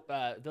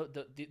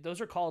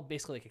those are called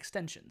basically like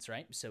extensions,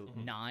 right? So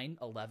 9,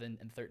 11,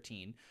 and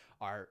 13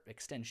 are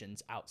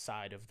extensions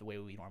outside of the way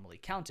we normally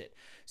count it.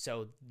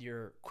 So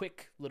your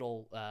quick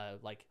little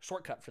like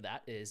shortcut for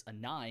that is a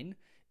 9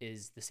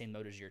 is the same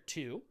note as your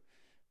 2,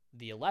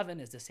 the 11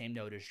 is the same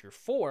note as your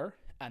 4,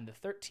 and the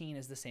 13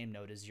 is the same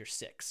note as your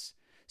 6.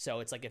 So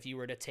it's like if you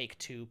were to take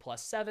 2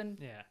 plus 7,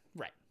 Yeah.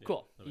 right?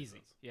 Cool, That makes Easy.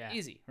 sense. Yeah.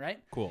 easy,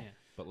 right? Cool. Yeah.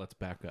 But let's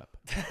back up.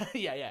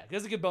 yeah.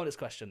 That's a good bonus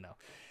question,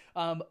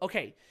 though.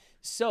 Okay,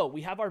 so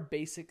we have our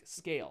basic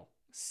scale,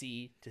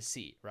 C to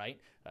C, right?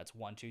 That's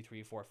 1, 2,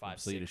 3, 4, 5,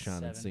 C to 6,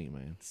 shining 7. sea,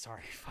 man.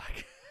 Sorry,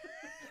 fuck.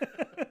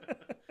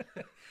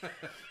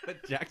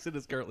 Jackson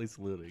is currently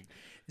saluting.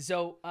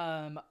 So,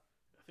 I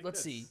think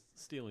Let's that's see.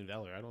 Stealing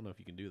valor. I don't know if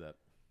you can do that.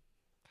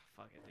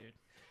 Fuck it, dude.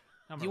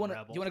 I'm do a you want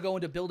rebel. to go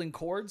into building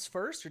chords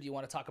first, or do you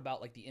want to talk about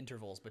like the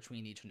intervals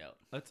between each note?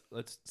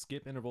 Let's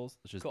skip intervals.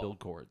 Let's just Cool. build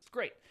chords.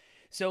 Great.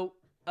 So,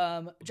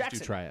 Let's Jackson,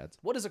 do triads.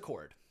 what is a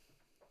chord?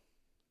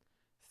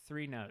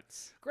 3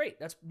 notes. Great.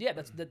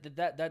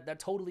 That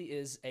totally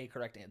is a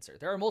correct answer.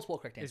 There are multiple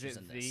correct Is answers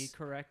it in the this.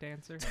 correct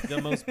answer? The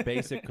most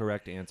basic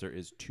correct answer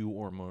is 2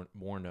 or more I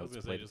was notes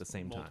gonna say played at the just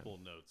same time. multiple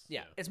notes.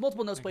 Yeah, it's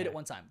multiple notes played Okay. at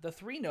one time. The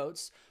 3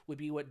 notes would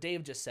be what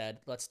Dave just said.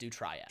 Let's do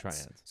triads.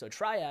 Triads. So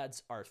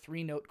triads are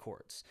 3-note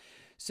chords.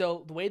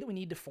 So the way that we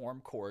need to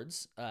form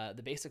chords,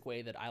 the basic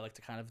way that I like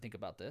to kind of think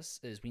about this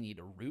is we need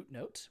a root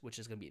note, which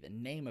is going to be the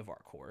name of our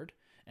chord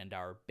and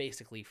our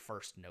basically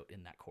first note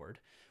in that chord.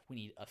 We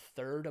need a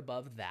third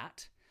above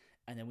that,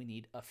 and then we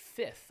need a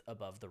fifth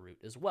above the root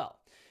as well.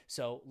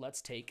 So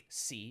let's take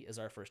C as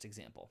our first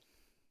example.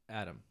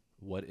 Adam,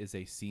 what is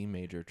a C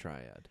major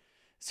triad?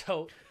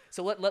 So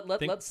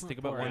let's Think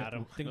about Poor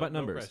Adam. Think about No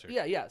numbers. pressure.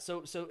 Yeah.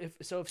 So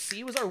if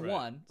C was our Right.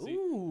 1,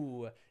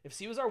 C. if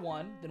C was our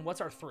 1, then what's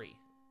our 3?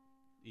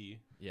 E.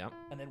 Yeah.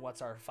 And then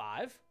what's our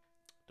 5?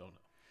 Don't know.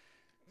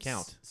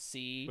 Count.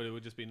 C. But it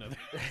would just be another.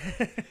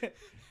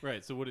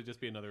 Right. So would it just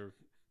be another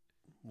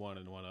 1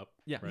 and 1 up?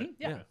 Yeah. Right.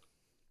 Yeah. Okay.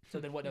 So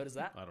then what note is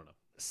that? I don't know.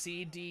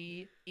 C,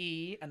 D,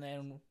 E, and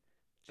then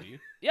G.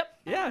 yep.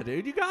 Yeah,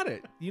 dude, you got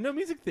it. You know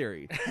music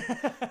theory.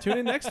 Tune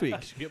in next week. I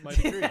should get my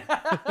degree.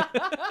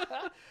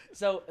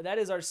 So that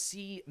is our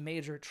C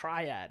major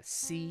triad,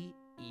 C,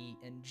 E,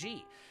 and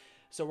G.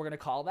 So we're going to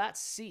call that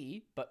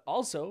C, but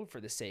also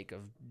for the sake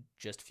of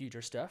just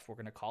future stuff, we're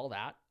going to call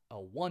that a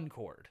 1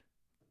 chord.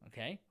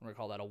 Okay? We're going to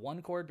call that a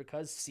 1 chord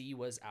because C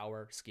was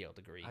our scale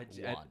degree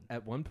 1.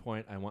 At one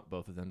point, I want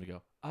both of them to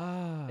go,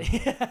 ah.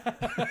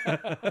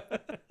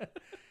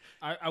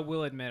 I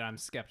will admit I'm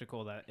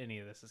skeptical that any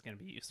of this is going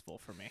to be useful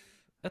for me.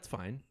 That's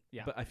fine.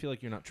 Yeah. But I feel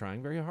like you're not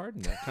trying very hard,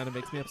 and that kind of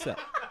makes me upset.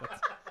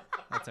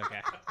 That's okay.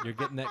 You're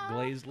getting that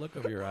glazed look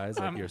over your eyes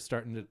like you're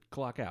starting to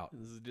clock out.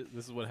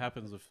 This is what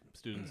happens with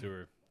students who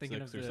are Thinking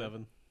 6 of or the-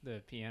 7. The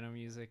piano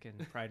music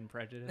and Pride and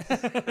Prejudice.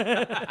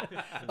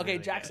 Okay,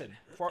 Jackson,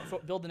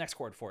 build the next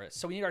chord for us.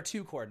 So we need our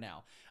 2 chord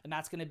now, and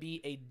that's going to be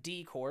a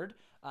D chord.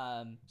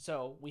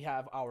 So we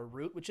have our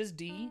root, which is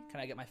D. Can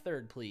I get my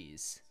third,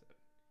 please?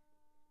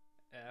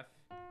 F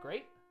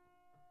Great.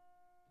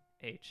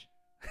 H.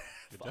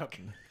 Fuck.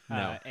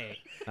 No. A.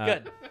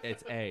 Good.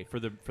 It's A. For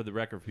the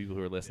record, for people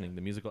who are listening,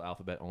 the musical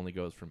alphabet only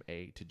goes from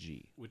A to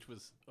G. Which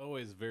was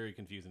always very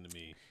confusing to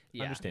me.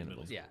 Yeah.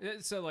 Understandably. Yeah.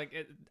 So like,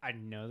 I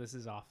know this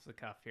is off the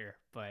cuff here,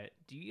 but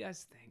do you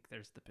guys think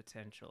there's the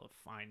potential of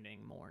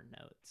finding more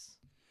notes,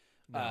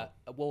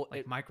 Well,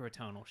 like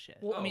microtonal shit?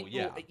 well, I mean,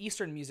 yeah.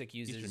 Eastern music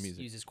uses Eastern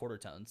music. uses quarter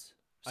tones.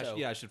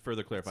 I should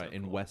further clarify. so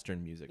In cool.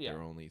 Western music, Yeah. there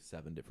are only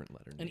 7 different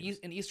letter In, names.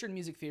 in Eastern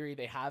music theory,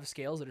 they have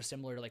scales that are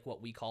similar to like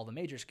what we call the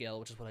major scale,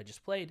 which is what I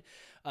just played.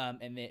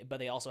 But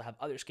they also have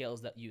other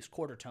scales that use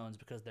quarter tones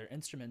because their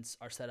instruments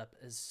are set up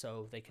as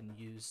so they can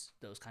use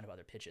those kind of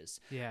other pitches.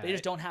 Yeah, They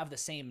just don't have the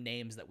same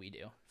names that we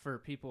do. For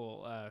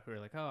people who are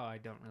like, oh, I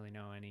don't really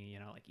know any,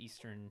 like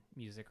Eastern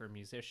music or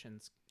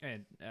musicians,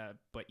 and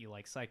but you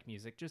like psych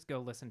music, just go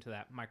listen to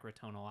that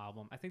microtonal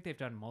album. I think they've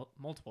done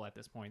multiple at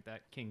this point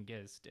that King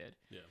Giz did,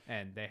 Yeah.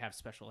 and they have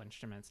special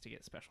instruments to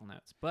get special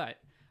notes. But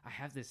I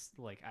have this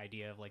like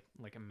idea of like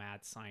a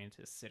mad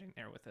scientist sitting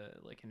there with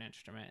an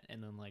instrument,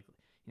 and then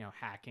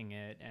hacking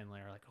it, and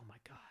they're like, oh my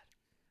god,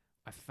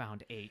 I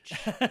found H.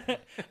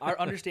 Our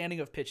understanding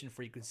of pitch and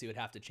frequency would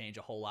have to change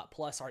a whole lot.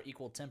 Plus, our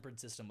equal tempered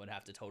system would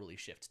have to totally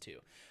shift too.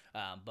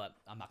 But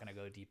I'm not going to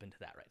go deep into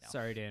that right now.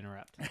 Sorry to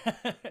interrupt.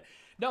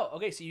 No,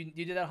 okay, so you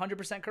did that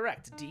 100%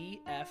 correct.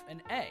 D, F,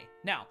 and A.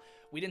 Now,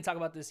 we didn't talk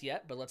about this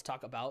yet, but let's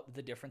talk about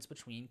the difference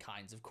between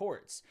kinds of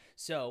chords.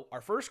 So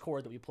our first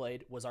chord that we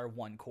played was our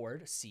 1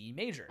 chord, C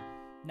major.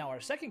 Now our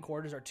second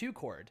chord is our 2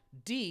 chord,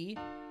 D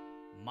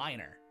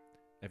minor.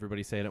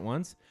 Everybody say it at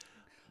once.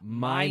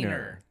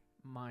 Minor.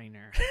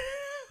 Minor.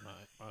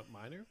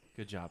 Minor?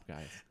 Good job,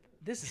 guys.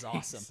 This is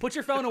awesome. Put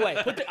your phone away.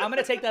 I'm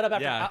going to take that up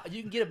after. Yeah.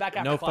 You can get it back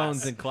after No class.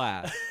 phones in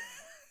class.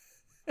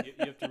 You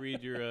have to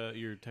read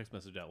your text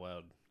message out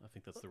loud. I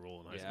think that's the rule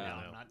in high school No,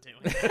 now. I'm not doing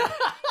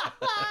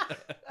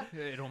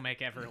it. It'll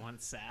make everyone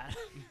sad.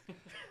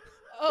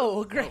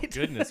 Oh, great.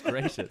 Goodness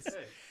gracious.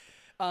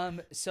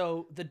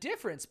 So the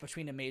difference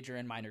between a major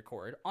and minor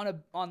chord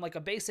on like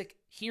a basic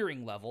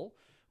hearing level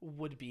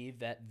would be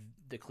that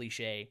the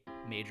cliche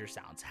major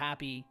sounds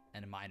happy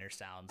and minor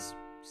sounds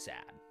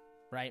sad,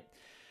 right?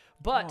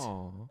 But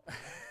Aw.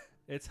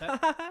 It's Is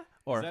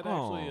or that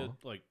aw.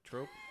 actually a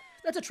trope?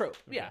 that's a trope.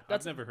 Okay. Yeah, I've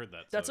that's never heard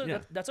that. that's so- a Yeah.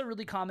 that's a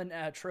really common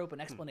trope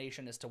and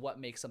explanation as to what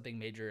makes something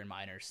major and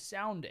minor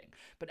sounding.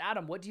 But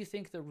Adam, what do you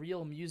think the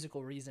real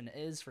musical reason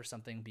is for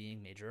something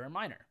being major or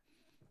minor?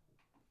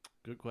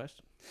 Good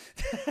question.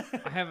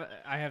 I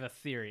have a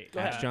theory.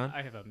 Go ahead, John.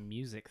 I have a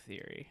music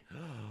theory.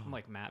 I'm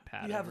like Matt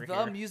Pat. You have over the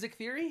here. music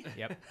theory?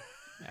 Yep.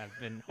 I've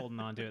been holding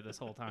on to it this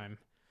whole time.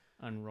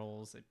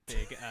 Unrolls a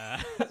big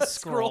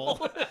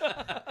scroll.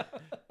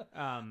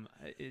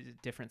 Is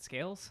it different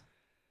scales?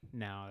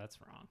 No, that's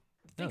wrong.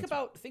 Think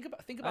about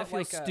I feel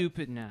like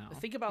stupid now.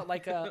 think about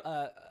like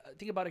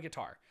think about a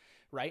guitar,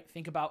 right?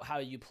 Think about how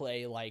you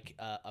play like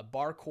a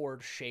bar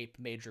chord shape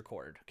major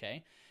chord.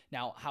 Okay,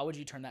 now how would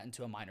you turn that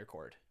into a minor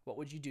chord? What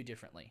would you do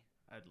differently?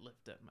 I'd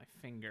lift up my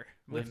finger.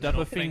 Lift My up a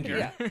middle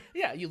finger.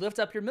 Yeah, you lift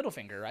up your middle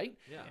finger, right?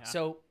 Yeah.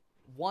 So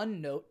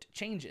one note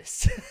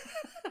changes.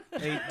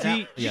 Hey,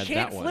 teach. You Yeah,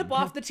 can't that flip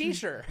one. off the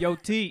teacher. Yo,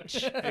 teach.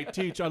 Hey,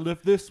 teach, I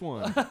lift this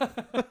one.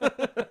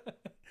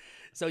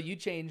 So you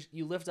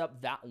lift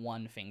up that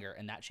one finger,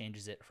 and that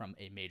changes it from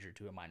a major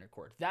to a minor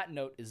chord. That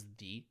note is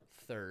the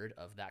third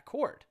of that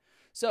chord.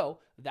 So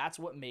that's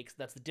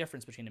the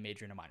difference between a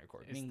major and a minor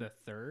chord. Is the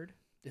third?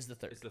 Is the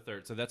third. It's the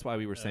third. So that's why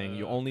we were saying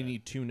you only Okay.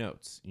 need 2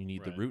 notes. You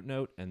need the Right. root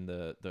note and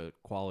the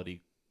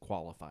quality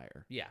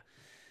qualifier. Yeah.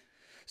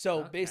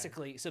 So Okay.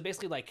 basically,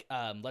 like,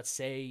 let's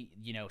say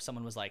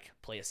someone was like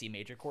play a C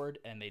major chord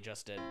and they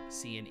just did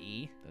C and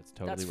E. That's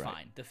totally That's right.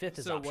 fine. The fifth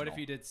is So optional. what if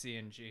you did C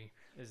and G?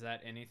 Is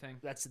that anything?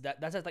 That's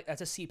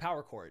a C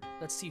power chord.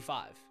 That's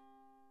C5.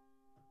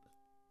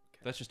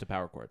 That's just a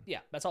power chord. Yeah,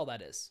 that's all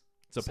that is.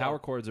 So power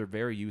chords are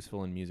very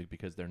useful in music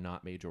because they're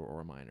not major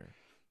or minor.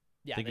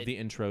 Yeah, Think of the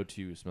intro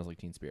to Smells Like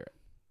Teen Spirit.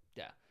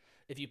 yeah.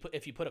 If you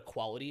put a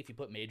quality, if you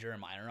put major and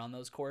minor on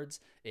those chords,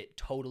 it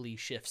totally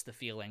shifts the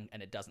feeling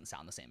and it doesn't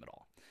sound the same at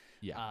all.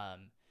 Yeah.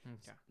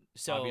 Okay.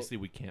 So Obviously,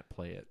 we can't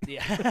play it.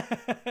 yeah.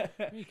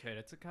 You could.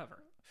 It's a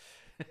cover.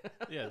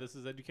 Yeah, this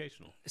is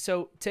educational.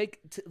 So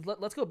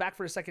let's go back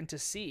for a second to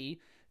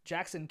C.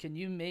 Jackson, can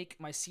you make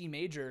my C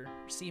major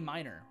C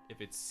minor?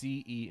 If it's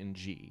C, E, and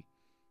G.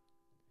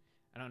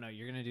 I don't know.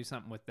 You're gonna do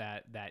something with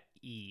that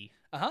E.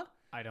 Uh-huh.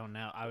 I don't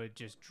know. I would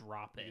just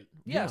drop it.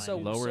 Yeah, Yeah, so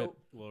lower it.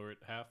 Lower it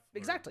half. or-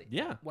 Exactly.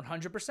 Yeah.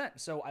 100%.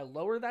 So I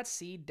lower that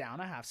C down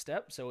a half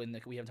step. So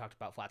we haven't talked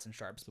about flats and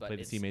sharps, but Play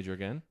the it's, C major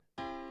again.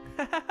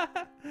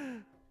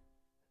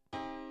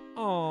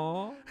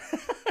 Aww.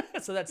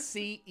 so that's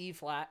C, E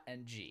flat,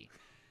 and G.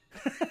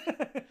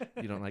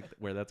 You don't like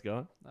where that's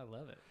going? I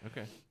love it.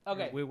 Okay.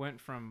 Okay. We went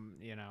from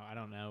I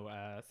don't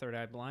know, Third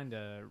Eye Blind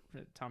to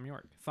Thom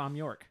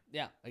Yorke.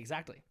 Yeah,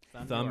 exactly.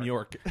 Thumb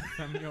York.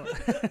 Thom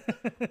Yorke.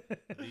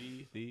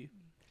 the.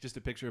 Just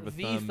a picture of a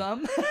The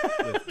thumb.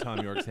 with Tom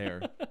York's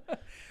hair.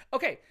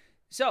 Okay,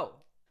 so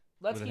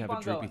let's Would it keep have on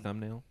a droopy going.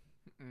 thumbnail?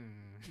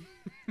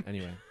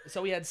 Anyway.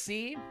 So we had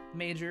C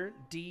major,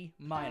 D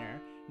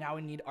minor. Now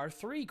we need our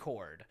 3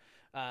 chord.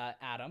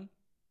 Adam,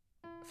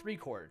 3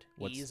 chord.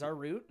 What's- E is our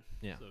root.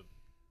 Yeah. So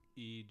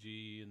E,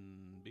 G,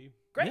 and B.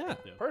 Great. Yeah.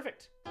 Yeah.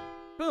 Perfect.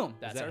 Boom. Is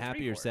That's that our happy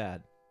 3 or chord.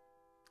 sad?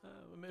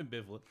 I'm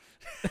ambivalent.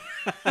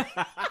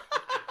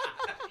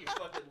 You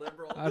fucking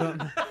liberal. I don't.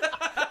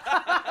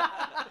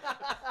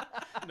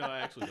 No, I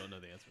actually don't know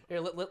the answer. Here,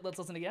 let's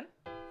listen again.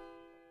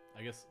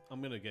 I guess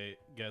I'm gonna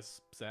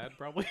guess sad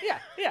probably. Yeah.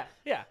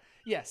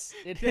 Yes,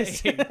 it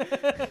is.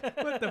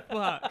 What the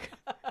fuck?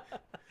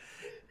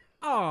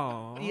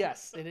 Oh.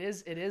 Yes, it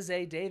is. It is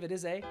a Dave. It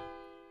is a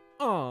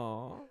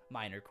Oh.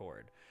 minor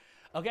chord.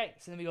 Okay,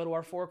 so then we go to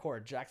our 4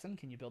 chord. Jackson,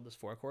 can you build this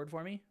 4 chord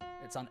for me?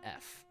 It's on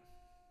F.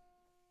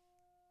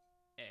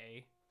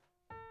 A.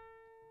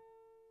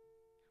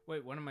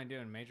 Wait, what am I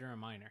doing? Major or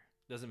minor?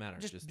 Doesn't matter.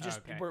 Just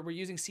okay. we're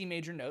using C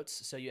major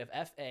notes, so you have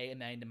F, A,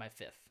 and then into my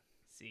 5th.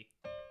 C.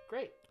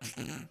 Great.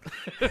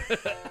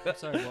 I'm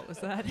sorry, what was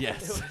that?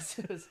 Yes.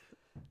 It was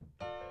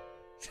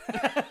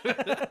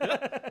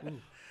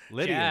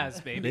Lydian.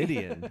 Jazz, baby.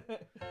 Lydian.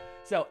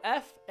 So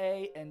F,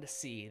 A, and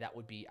C, that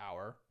would be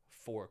our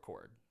 4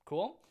 chord.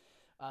 Cool.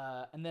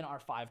 And then our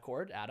 5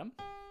 chord, Adam,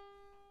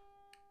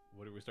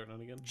 What are we starting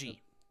on again?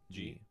 G.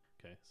 G.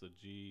 Okay, so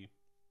G,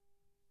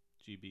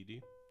 B,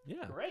 D.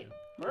 Yeah. Great.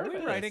 Are we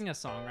Perfect. writing a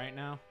song right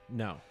now?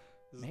 No.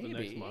 This is the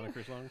Maybe. next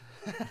moniker song.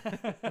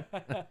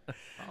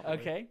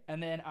 Okay,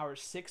 and then our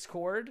 6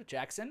 chord,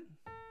 Jackson.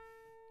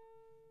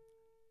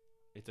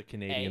 It's a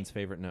Canadian's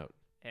favorite note.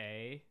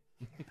 A.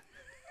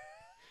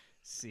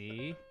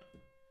 C.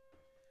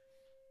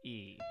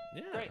 E.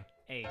 Yeah. Great.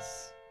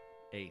 Ace.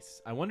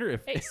 Ace. I wonder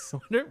if Ace. I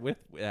wonder with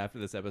after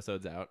this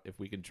episode's out if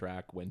we can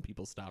track when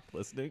people stopped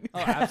listening. Oh,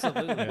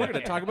 absolutely. We're going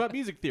to talk about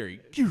music theory.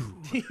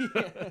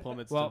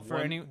 Plummets Well, to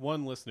for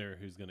one listener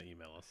who's gonna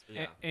email us.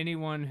 Yeah.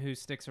 Anyone who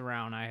sticks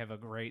around, I have a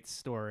great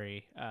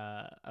story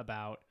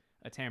about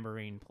a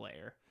tambourine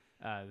player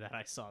that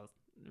I saw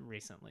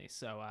recently.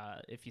 So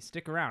if you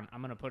stick around,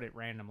 I'm going to put it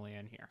randomly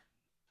in here.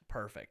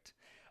 Perfect.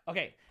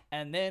 Okay,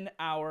 and then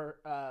our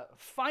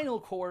final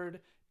chord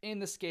in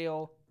the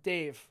scale,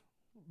 Dave,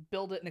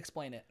 build it and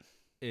explain it.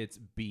 It's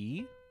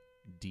B,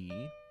 D,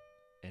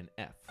 and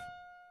F.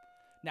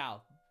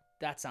 Now,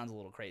 that sounds a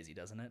little crazy,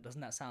 doesn't it? Doesn't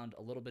that sound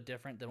a little bit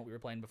different than what we were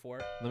playing before?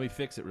 Let me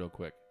fix it real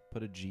quick.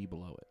 Put a G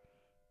below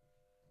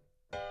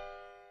it.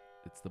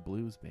 It's the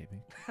blues,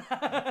 baby.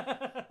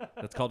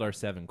 That's called our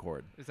 7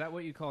 chord. Is that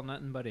what you call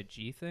nothing but a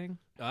G thing?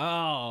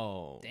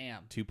 Oh.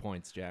 Damn, 2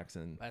 points,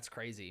 Jackson. that's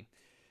crazy.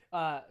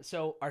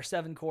 So our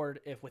 7 chord,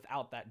 if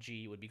without that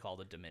G, would be called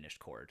a diminished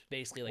chord.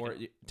 Basically, like Or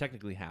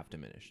technically half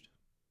diminished.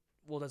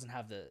 well, it doesn't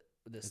have this.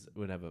 It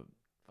would have a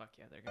Fuck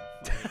yeah, they're going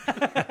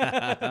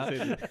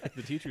to fight.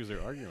 The teachers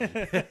are arguing.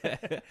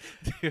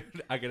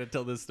 Dude, I gotta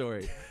tell this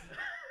story.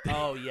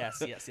 Oh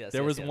yes.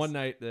 There was one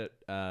night that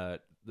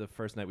the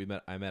first night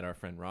I met our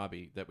friend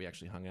Robbie that we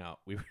actually hung out.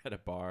 We were at a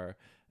bar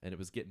and it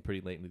was getting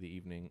pretty late into the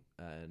evening,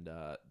 and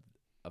a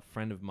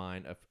friend of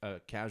mine,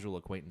 a casual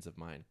acquaintance of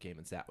mine, came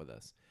and sat with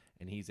us.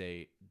 And he's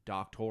at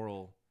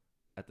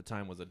the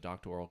time was a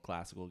doctoral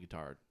classical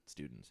guitar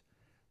student,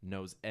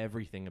 knows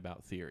everything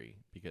about theory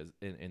because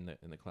in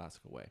the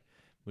classical way.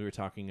 We were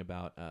talking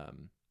about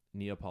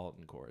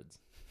Neapolitan chords,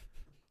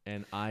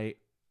 and I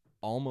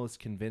almost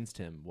convinced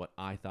him what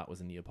I thought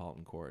was a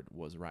Neapolitan chord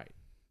was right.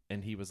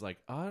 And he was like,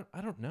 I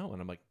don't know.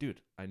 And I'm like,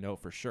 dude, I know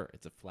for sure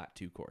it's a flat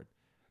 2 chord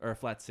or a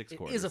flat 6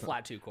 chord. It is or a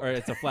flat 2 Or chord.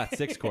 it's a flat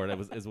 6 chord.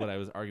 Is what I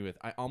was arguing with.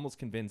 I almost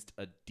convinced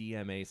a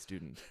DMA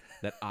student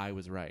that I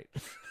was right.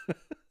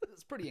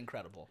 It's pretty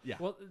incredible. Yeah.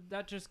 Well,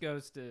 that just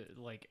goes to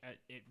like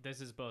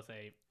this is both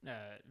a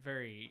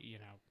very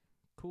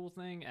cool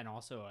thing and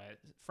also a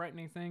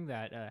frightening thing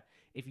that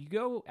if you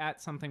go at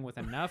something with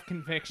enough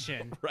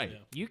conviction, Right. Yeah.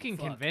 you can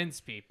Fuck.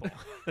 convince people.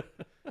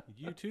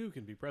 You too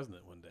can be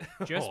president one day.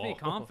 Just be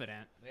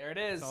confident. There it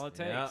is. That's all it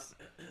Yeah.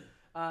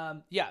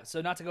 takes.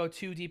 So not to go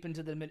too deep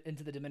into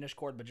the diminished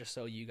chord, but just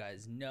so you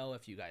guys know,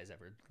 if you guys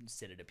ever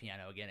sit at a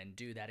piano again and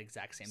do that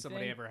exact same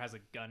Somebody thing. ever has a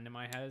gun to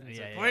my head and Yeah,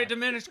 says, yeah, "Play yeah.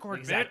 diminished chord,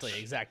 Exactly, bitch."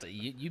 exactly.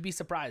 You'd be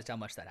surprised how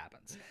much that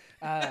happens.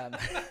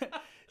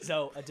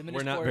 So a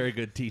diminished We're not chord. very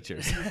good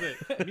teachers.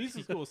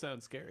 Music school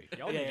sounds scary.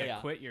 Y'all Yeah, need yeah, to yeah.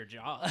 quit your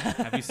job.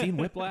 Have you seen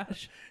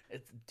Whiplash?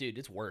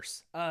 It's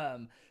worse.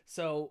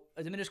 So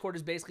a diminished chord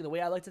is basically, the way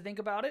I like to think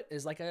about it,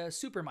 is like a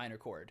super minor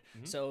chord.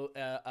 So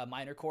a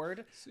minor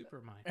chord,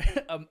 Super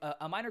mind.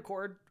 a minor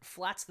chord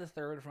flats the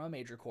 3rd from a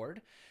major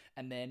chord,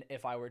 and then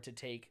if I were to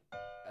take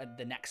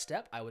the next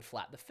step, I would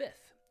flat the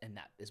 5th, and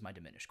that is my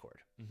diminished chord.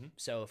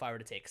 So if I were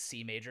to take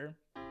C major,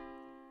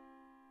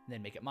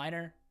 then make it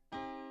minor,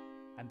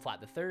 I'm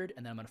flat the 3rd,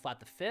 and then I'm gonna flat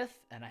the 5th,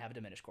 and I have a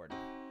diminished chord.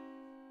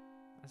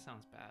 That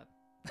sounds bad.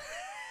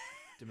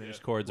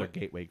 Diminished chords are What-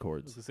 gateway I was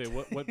chords. gonna say,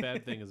 what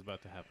bad thing is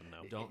about to happen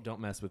now? Don't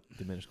mess with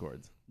diminished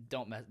chords.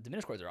 Don't mess.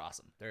 Diminished chords are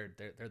awesome. They're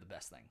the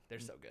best thing. They're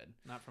so good.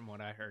 Not from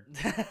what I heard.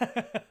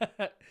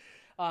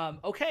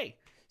 Okay,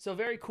 so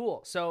very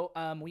cool. So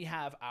we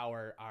have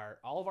our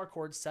all of our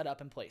chords set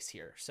up in place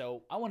here.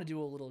 So I want to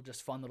do a little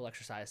just fun little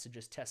exercise to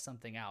just test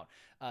something out.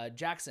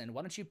 Jackson,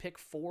 why don't you pick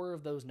 4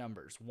 of those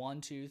numbers?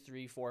 1, 2,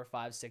 3, 4,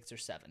 5, 6, or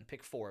 7.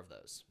 Pick 4 of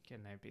those.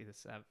 Can they be the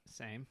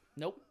same?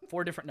 Nope,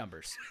 4 different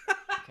numbers.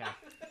 Okay.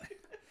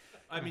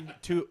 I mean,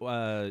 two.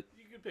 You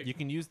can pick. You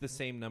can use the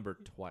same number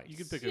twice. You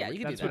can pick. Yeah, you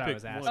can do That's that. what I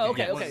was asking. Oh,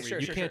 okay, Yeah, okay, one sure,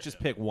 read. You can't just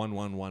pick 1,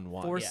 1, 1,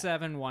 1. 4, Yeah.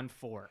 7, 1,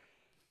 4.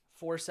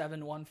 4,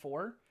 7, 1,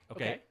 4.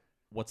 Okay.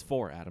 What's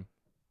 4, Adam?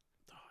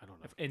 Oh, I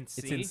don't know. In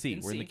C. It's in C.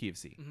 In We're in the C. key of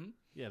C. Mm-hmm.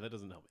 Yeah, that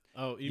doesn't help me.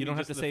 Oh, You don't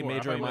have to say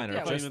major or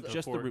minor, just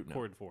the chord, root note.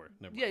 chord 4.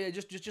 Never Yeah, mind.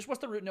 yeah. Just what's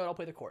the root note? I'll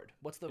play the chord.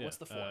 What's the 4?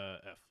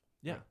 F.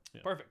 Yeah.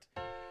 Yeah. Perfect.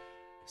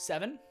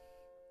 7.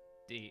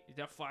 D.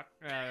 The fuck.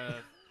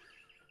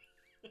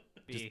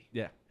 B.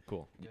 Yeah.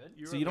 Cool.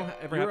 Good. So you don't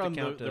ever you're have on to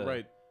count the to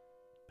right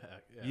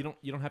pack. Yeah.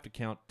 You don't have to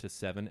count to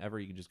 7 ever.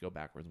 You can just go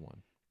backwards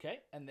 1. Okay,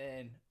 and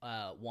then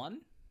 1.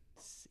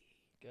 C.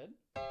 Good.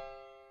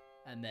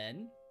 And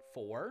then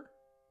 4.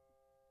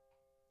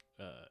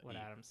 What E,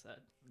 Adam said.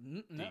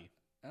 No. D.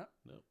 Uh,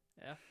 No.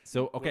 Yeah.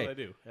 So What okay. did I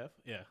do? F.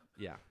 Yeah.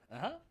 Yeah.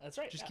 That's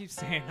right. Just yeah. keep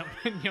saying them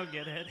and you'll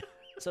get it.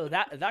 So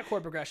that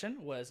chord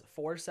progression was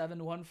 4,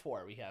 7, 1,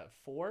 4. We have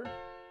 4,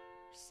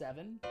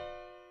 7,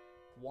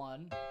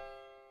 1,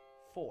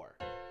 4.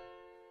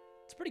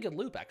 It's a pretty good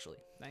loop, actually.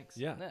 Thanks.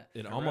 Yeah. Yeah.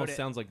 It I almost wrote it.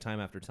 sounds like Time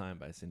After Time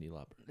by Cyndi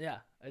Lauper. Yeah,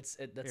 that's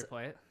Here,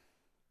 play it.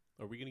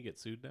 Are we gonna get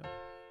sued now?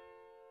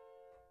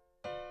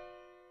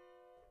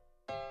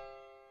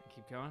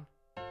 Keep going.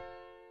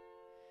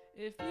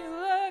 If you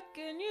look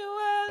and you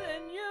will,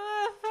 then you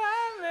will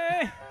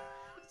find me.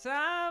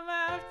 Time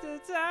after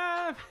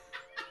time.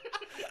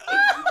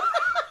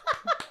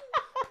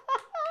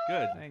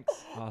 Good.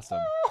 Thanks. Awesome.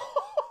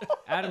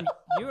 Adam,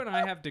 you and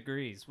I have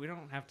degrees. We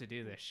don't have to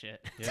do this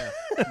shit. Yeah.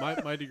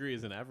 my degree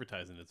is in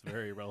advertising. It's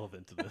very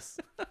relevant to this.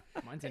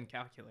 Mine's in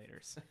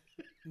calculators.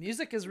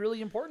 music is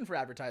really important for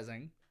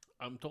advertising.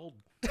 I'm told.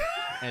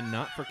 And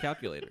not for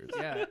calculators.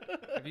 Yeah.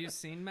 Have you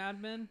seen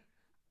Mad Men?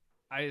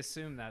 I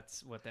assume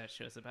that's what that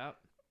show's about.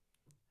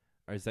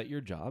 Or is that your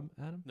job,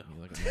 Adam? No.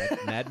 You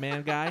like a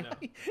madman guy? No.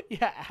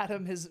 Yeah,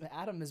 Adam is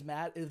mad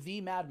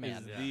the madman.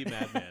 Is the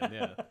madman.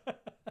 Yeah.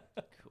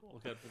 Cool.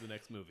 Look out for the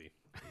next movie.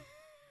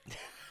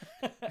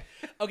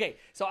 Okay,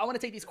 so I want to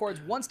take these chords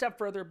one step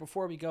further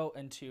before we go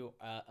into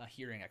a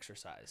hearing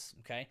exercise.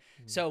 Okay,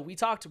 so we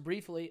talked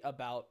briefly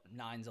about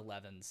 9s,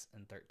 11s,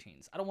 and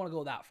 13s. I don't want to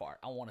go that far.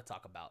 I want to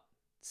talk about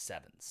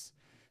 7s.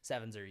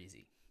 7s are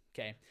easy.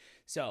 Okay,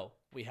 so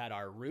we had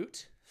our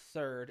root,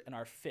 3rd, and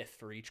our 5th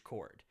for each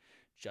chord.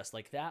 Just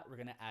like that, we're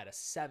going to add a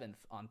 7th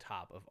on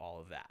top of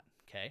all of that.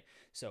 Okay,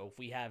 so if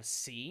we have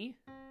C,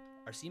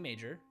 our C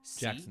major,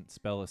 C. Jackson,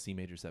 spell a C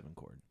major 7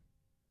 chord.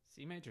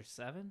 C major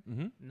 7?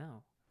 Mm-hmm.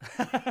 No.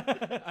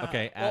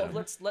 Okay, Well,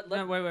 Adam. let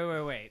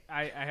No, wait.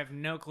 I have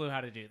no clue how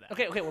to do that.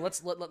 Okay, well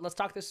let's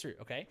talk this through.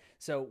 Okay,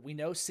 so we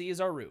know C is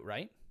our root,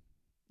 right?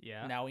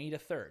 Yeah. Now we need a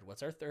 3rd.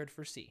 What's our 3rd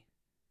for C?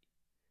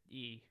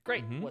 E.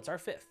 Great. Mhm. What's our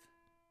 5th?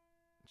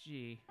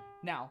 G.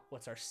 Now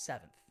what's our 7th?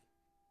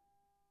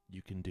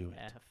 You can do it.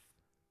 F.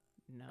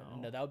 No.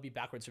 No, that would be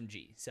backwards from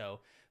G. So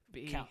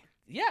B. count.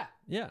 Yeah.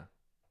 Yeah.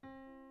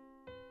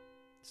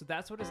 So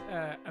that's what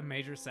a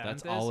major 7th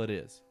That's is? all it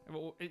is.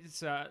 Well,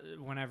 it's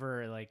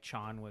whenever like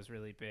Chan was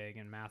really big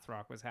and math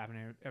rock was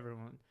happening,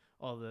 everyone,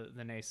 all the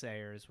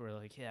naysayers were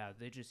like, yeah,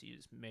 they just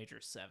use major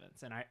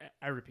 7ths, and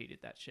I repeated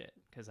that shit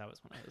because I was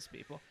one of those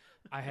people.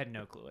 I had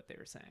no clue what they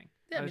were saying.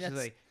 Yeah, I I was mean, just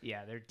that's- like,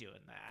 yeah, they're doing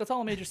that, That's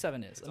all a major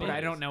 7 is. but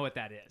I don't know what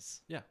that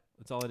is. Yeah.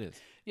 That's all it is.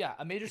 Yeah,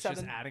 a major It's 7.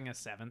 just adding a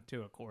 7th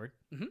to a chord.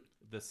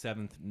 The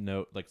 7th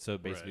note, like, so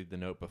basically Right. the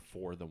note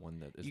before the one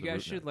that is You the guys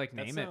root should note. like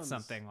That name it sounds-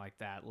 something like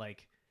that,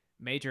 like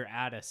major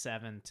add a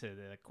 7 to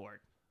the chord.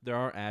 There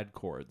are add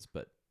chords,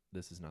 but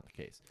this is not the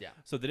case. Yeah.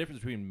 So the difference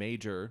between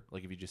major,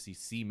 like if you just see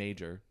C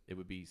major, it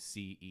would be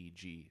C, E,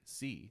 G,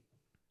 C.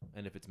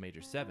 And if it's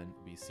major 7, it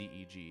would be C,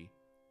 E, G,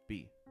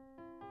 B.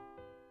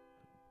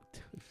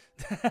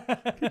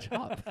 Good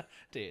job,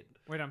 dude.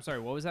 Wait, I'm sorry.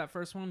 What was that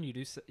first one?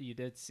 You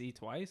did C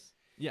twice.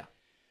 Yeah.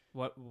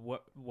 What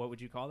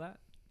would you call that?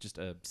 Just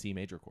a C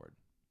major chord.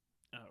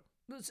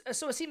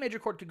 So a C major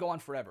chord could go on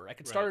forever. I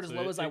could start it as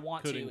low as I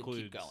want to could and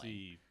include keep going.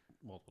 C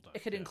multiple times.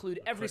 It could yeah. include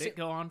every Could it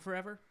go on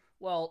forever?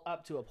 well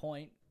up to a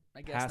point.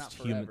 I guess not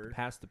forever.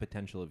 Past the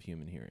potential of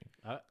human hearing.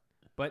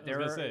 But I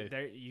was gonna say,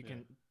 there you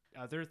can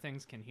other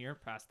things can hear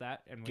past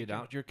that, and we Get can,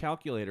 out your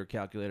calculator,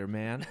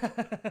 man.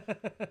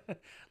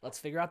 Let's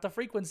figure out the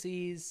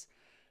frequencies.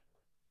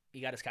 He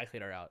got his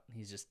calculator out.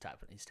 He's just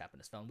tapping. He's tapping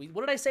his phone.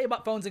 What did I say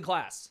about phones in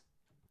class?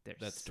 They're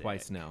That's sick.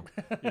 twice now.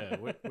 Yeah.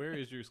 Where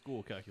is your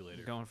school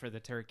calculator? Going for the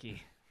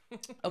turkey.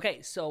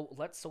 Okay, so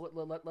let's talk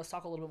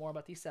a little bit more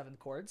about these 7th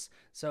chords.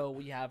 So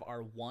we have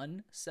our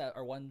one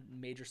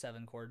major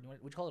 7 chord. Would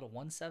you call it a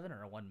 1-7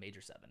 or a 1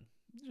 major 7?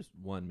 Just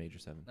one major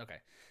 7. Okay,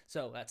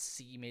 so that's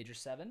C major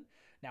 7.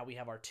 Now we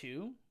have our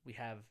 2. We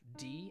have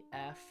D,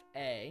 F,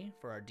 A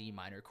for our D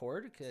minor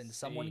chord. Can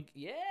someone?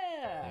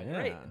 Yeah,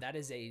 great. Yeah. That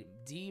is a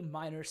D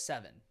minor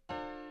 7.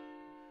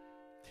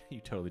 You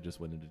totally just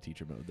went into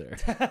teacher mode there.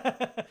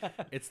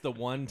 It's the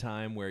one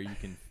time where you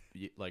can,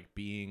 like,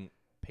 being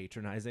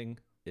patronizing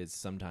is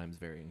sometimes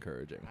very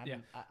encouraging. Yeah.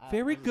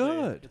 Very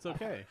good. It's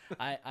okay.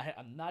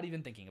 I'm not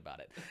even thinking about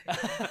it.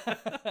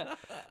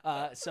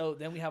 So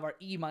then we have our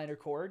E minor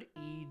chord,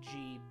 E,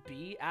 G,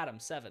 B. Adam,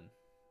 7.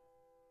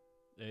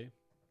 A?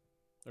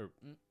 Or...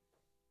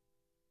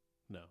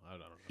 No, I don't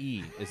know.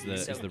 E is the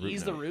So is the root E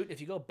is note. the root.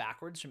 If you go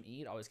backwards from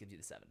E, it always gives you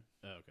the 7.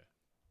 Oh, okay.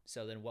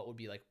 So then what would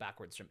be like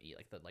backwards from E,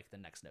 like the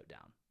next note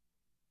down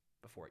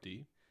before E?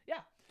 D?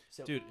 Yeah.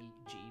 So Dude. E,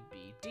 G,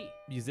 B, D.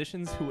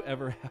 Musicians who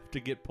ever have to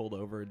get pulled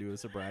over and do a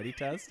sobriety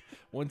test,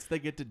 once they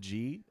get to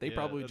G, they Yeah,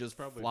 probably that's just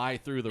probably- fly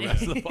through the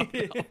rest of the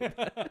fucking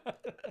album.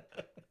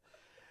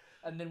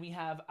 And then we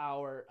have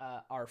our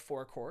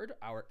 4 chord,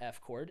 our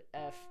F chord,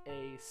 F,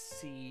 A,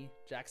 C,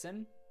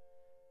 Jackson,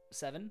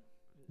 7.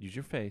 Use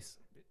your face.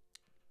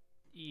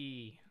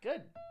 E.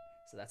 Good.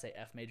 So that's a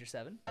F major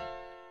 7.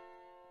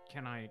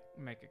 Can I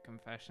make a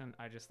confession?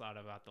 I just thought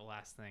about the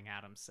last thing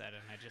Adam said,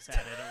 and I just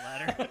added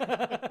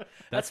a letter.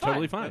 That's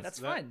totally fine. That's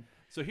fine.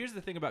 So here's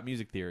the thing about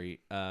music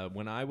theory.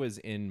 When I was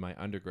in my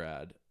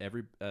undergrad,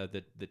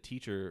 the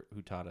teacher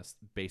who taught us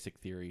basic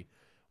theory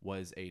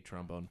was a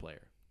trombone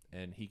player,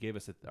 and he gave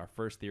us our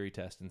first theory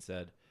test and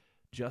said,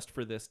 just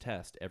for this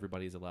test,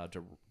 everybody's allowed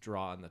to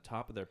draw on the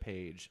top of their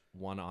page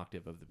 1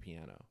 octave of the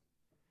piano.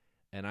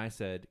 And I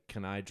said,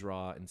 can I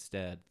draw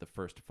instead the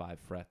first 5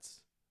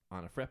 frets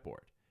on a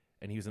fretboard?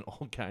 And he was an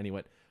old guy, and he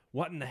went,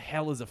 what in the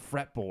hell is a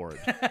fretboard?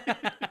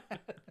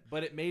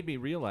 But it made me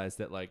realize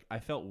that, like, I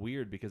felt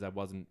weird because I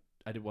wasn't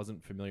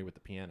familiar with the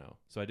piano.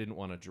 So I didn't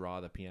want to draw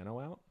the piano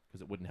out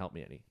because it wouldn't help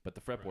me any. But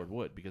the fretboard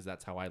would, because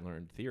that's how I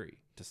learned theory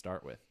to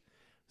start with.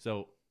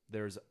 So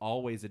there's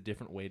always a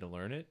different way to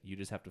learn it. You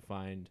just have to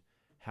find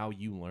how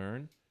you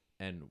learn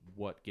and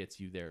what gets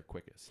you there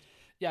quickest.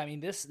 Yeah, I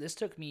mean, this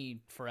took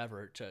me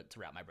forever to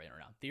wrap my brain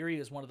around. Theory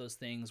is one of those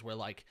things where,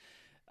 like,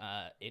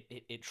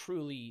 it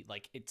truly,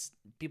 like, it's,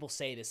 people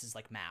say this is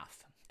like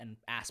math, and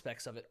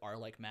aspects of it are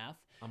like math.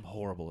 I'm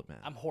horrible at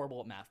math. I'm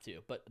horrible at math too,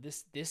 but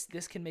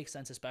this can make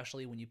sense,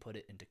 especially when you put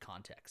it into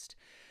context.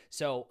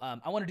 So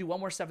I want to do one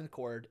more 7th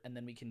chord, and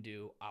then we can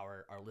do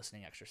our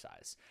listening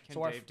exercise. Can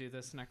so Dave do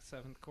this next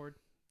 7th chord?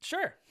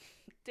 Sure,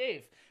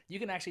 Dave, you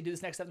can actually do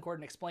this next 7th chord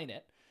and explain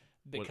it,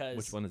 because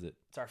Which one is it?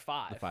 it's our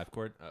 5. The 5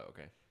 chord? Oh,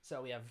 okay.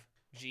 So we have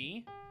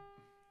G.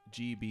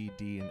 G, B,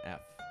 D, and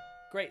F.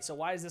 Great. So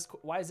why is this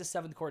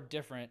 7th chord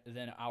different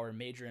than our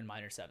major and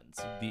minor 7s?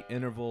 The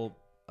interval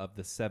of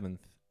the 7th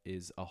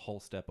is a whole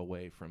step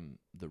away from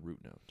the root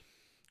note,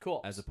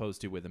 Cool. as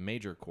opposed to with a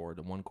major chord,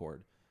 a 1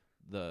 chord,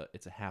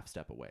 it's a half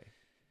step away.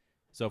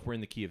 So if we're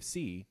in the key of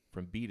C,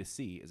 from B to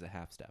C is a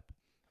half step.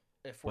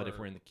 If we're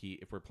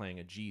playing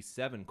a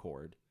G7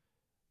 chord,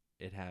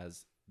 it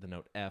has the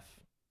note F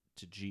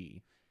to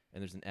G,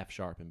 and there's an F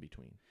sharp in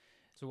between.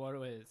 So what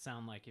would it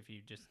sound like if you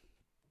just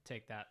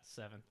take that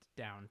 7th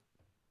down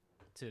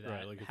to that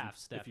Right, like half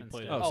step if you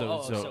instead? played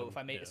of- so if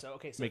I made yeah. so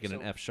okay, so Making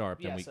an F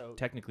sharp, yeah, then we so-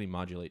 technically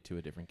modulate to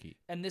a different key.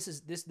 and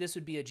this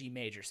would be a G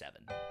major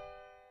 7.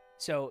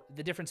 So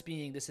the difference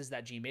being, this is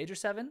that G major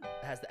 7,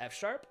 it has the F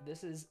sharp.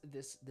 This is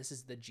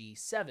the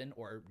G7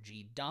 or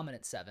G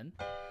dominant 7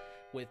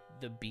 with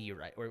the B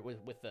right, or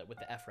with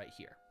the F right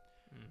here.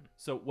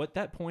 So what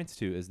that points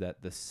to is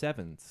that the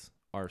 7ths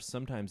are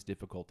sometimes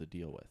difficult to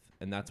deal with.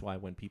 And that's why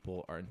when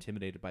people are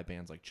intimidated by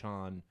bands like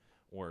Chon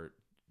or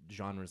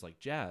genres like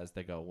jazz,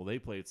 they go, well, they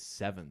played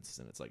 7ths,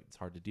 and it's like, it's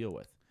hard to deal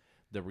with.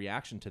 The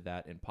reaction to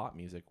that in pop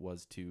music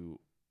was to,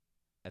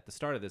 at the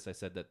start of this, I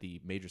said that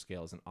the major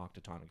scale is an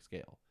octatonic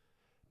scale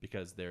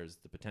because there's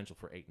the potential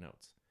for 8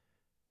 notes.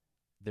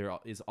 There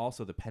is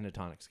also the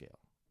pentatonic scale,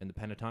 and the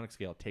pentatonic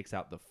scale takes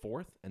out the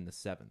 4th and the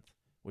 7th,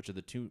 which are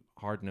the 2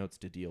 hard notes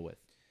to deal with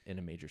in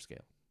a major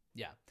scale.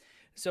 Yeah.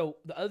 So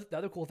the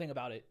other cool thing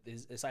about it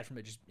is, aside from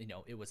it just,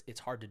 it's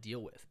hard to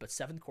deal with, but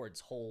dominant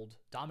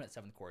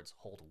 7th chords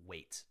hold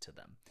weight to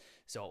them.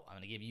 So I'm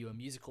going to give you a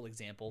musical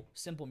example,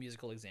 simple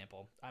musical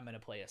example. I'm going to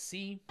play a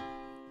C,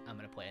 I'm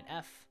going to play an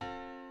F,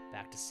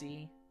 back to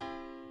C,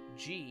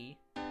 G,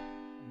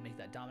 make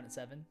that dominant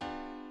 7. Do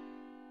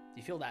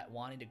you feel that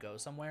wanting to go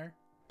somewhere?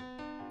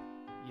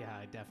 Yeah,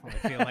 I definitely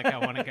feel like I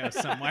want to go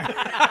somewhere.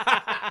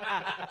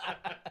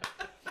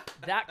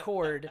 That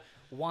chord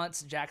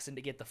wants Jackson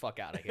to get the fuck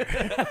out of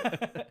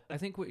here. I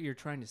think what you're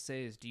trying to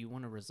say is, do you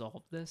want to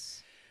resolve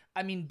this?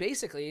 I mean,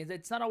 basically,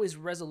 it's not always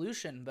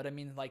resolution, but I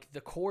mean, like,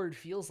 the chord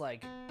feels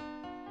like...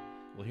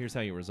 Well, here's how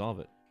you resolve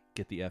it.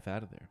 Get the F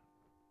out of there.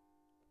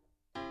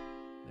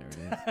 There it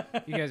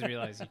is. You guys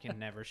realize you can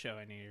never show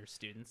any of your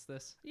students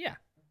this? Yeah.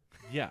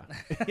 Yeah,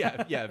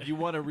 yeah. If you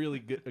want a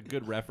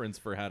good reference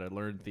for how to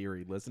learn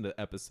theory, listen to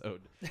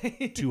episode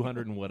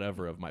 200 and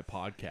whatever of my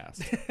podcast.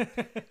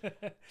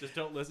 Just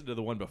don't listen to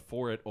the one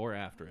before it or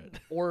after it.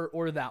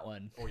 or that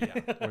one. Or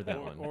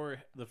that one. Or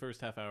the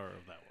first half hour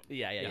of that one.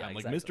 Yeah, I'm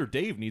exactly. like, Mr.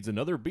 Dave needs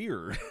another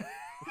beer.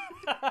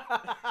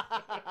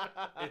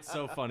 It's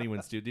so funny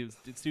when students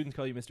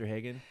call you Mr.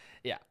 Hagen.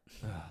 Yeah.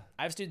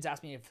 I have students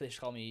ask me if they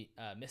should call me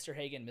Mr.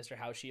 Hagen, Mr.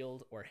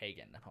 Houseshield, or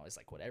Hagen. I'm always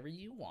like, whatever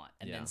you want.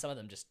 And then some of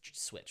them just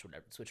switch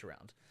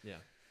around.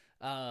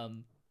 Yeah.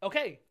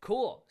 Okay,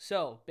 cool.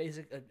 So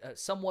basic,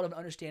 somewhat of an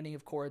understanding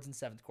of chords and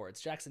seventh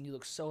chords. Jackson, you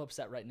look so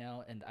upset right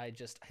now, and I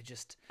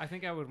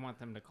think I would want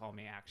them to call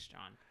me Axe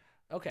John.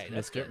 Okay,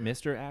 that's Mr. good.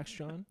 Mr. Axe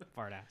John?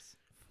 Fartass.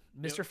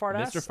 Mr.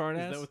 Fartass? Mr.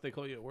 Fartass? Is that what they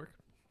call you at work?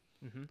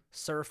 Mm-hmm.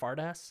 Sir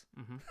Fartass?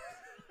 Mm-hmm.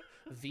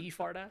 The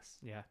Fartass?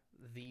 Yeah.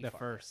 The The Fartass.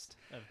 first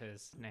of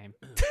his name.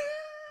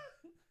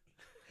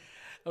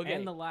 Okay.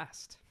 And the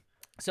last.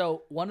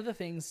 So one of the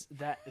things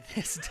that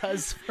this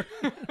does for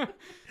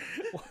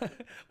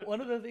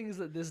one of the things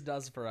that this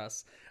does for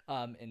us,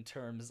 in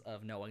terms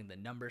of knowing the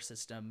number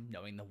system,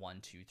 knowing the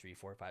 1, 2, 3,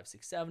 4, 5,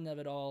 6, 7 of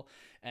it all,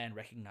 and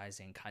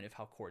recognizing kind of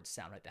how chords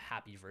sound, right? The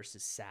happy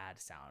versus sad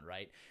sound,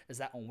 right? Is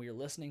that when we're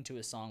listening to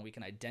a song, we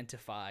can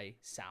identify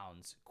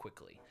sounds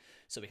quickly.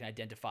 So we can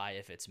identify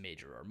if it's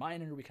major or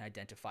minor. We can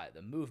identify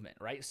the movement,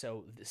 right?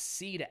 So the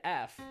C to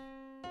F,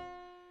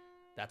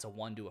 that's a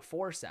 1 to a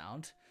 4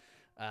 sound.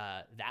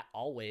 That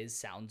always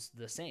sounds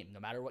the same, no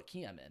matter what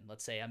key I'm in.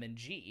 Let's say I'm in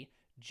G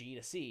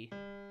to C.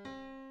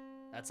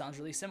 That sounds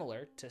really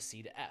similar to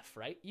C to F,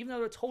 right? Even though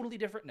they're totally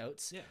different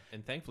notes. Yeah,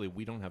 and thankfully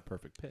we don't have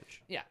perfect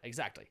pitch. Yeah,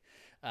 exactly.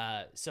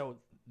 So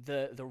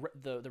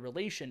the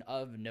relation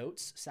of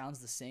notes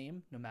sounds the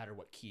same no matter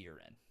what key you're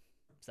in.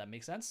 Does that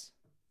make sense?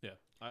 Yeah,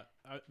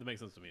 that makes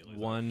sense to me. At least. I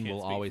One can't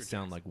will speak always for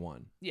sound Jackson. like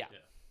one. Yeah.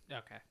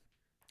 Okay.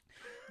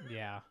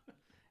 Yeah.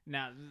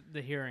 Now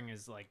the hearing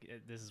is like,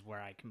 this is where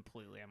I'm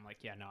like,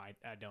 yeah, no, I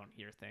don't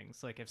hear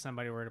things. Like if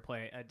somebody were to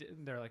play,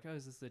 they're like, oh,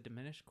 is this a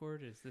diminished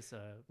chord? Is this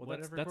a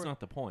whatever? That's chord? not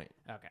the point.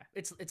 Okay.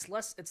 It's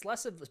less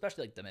of,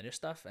 especially like diminished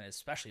stuff, and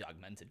especially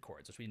augmented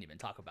chords, which we didn't even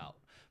talk about.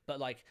 But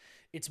like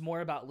it's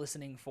more about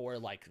listening for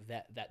like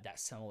that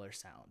similar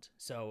sound.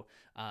 So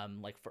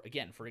like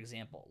for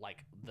example,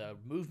 like the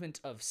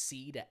movement of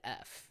C to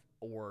F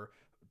or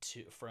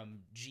from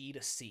G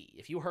to C.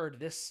 If you heard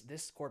this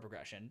chord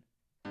progression,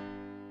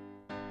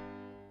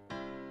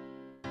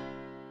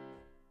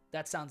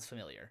 that sounds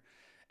familiar.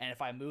 And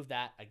if I move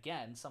that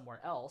again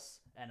somewhere else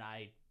and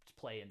I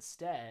play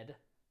instead,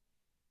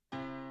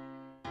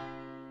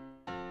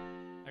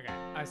 Okay.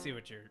 I see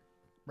what you're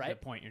right? the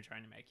point you're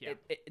trying to make. Yeah.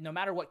 No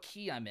matter what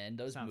key I'm in,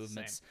 those Sounds the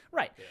movements.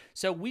 Right. Yeah.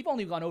 So we've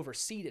only gone over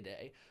C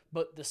today,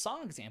 but the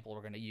song example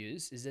we're going to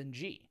use is in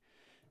G.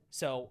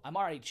 So I'm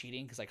already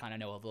cheating because I kind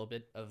of know a little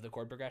bit of the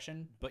chord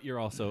progression. But you're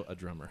also a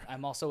drummer.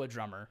 I'm also a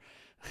drummer.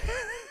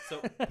 So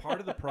part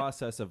of the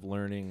process of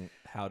learning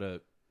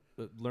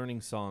learning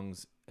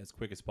songs as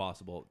quick as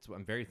possible,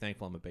 I'm very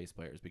thankful I'm a bass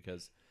player,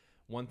 because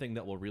one thing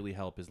that will really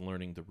help is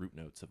learning the root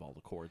notes of all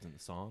the chords in the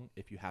song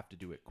if you have to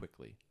do it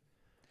quickly.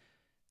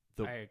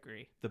 I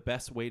agree. The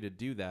best way to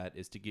do that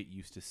is to get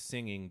used to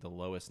singing the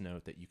lowest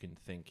note that you can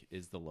think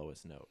is the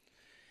lowest note.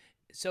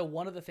 So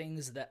one of the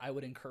things that I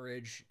would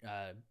encourage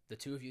the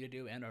two of you to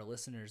do, and our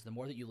listeners, the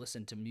more that you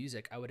listen to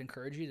music, I would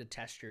encourage you to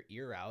test your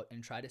ear out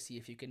and try to see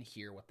if you can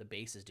hear what the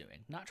bass is doing.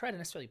 Not try to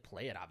necessarily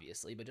play it,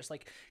 obviously, but just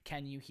like,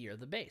 can you hear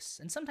the bass?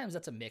 And sometimes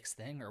that's a mixed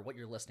thing or what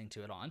you're listening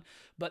to it on.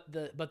 But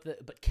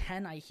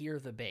can I hear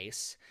the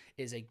bass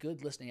is a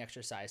good listening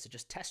exercise to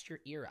just test your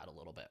ear out a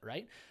little bit,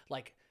 right?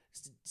 Like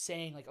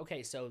saying like,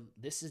 okay, so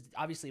this is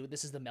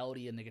the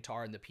melody and the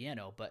guitar and the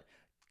piano, but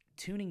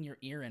tuning your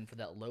ear in for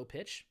that low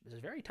pitch is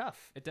very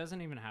tough. It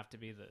doesn't even have to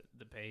be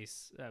the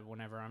bass.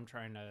 Whenever I'm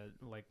trying to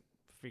like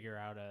figure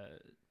out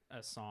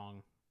a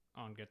song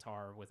on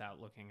guitar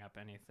without looking up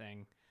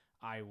anything,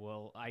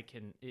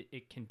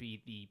 it can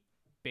be the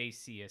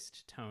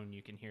bassiest tone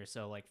you can hear.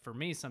 So like for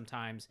me,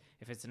 sometimes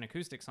if it's an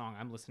acoustic song,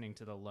 I'm listening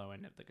to the low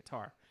end of the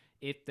guitar.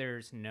 If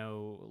there's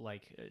no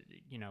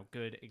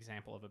good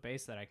example of a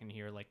bass that I can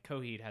hear, like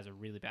Coheed has a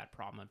really bad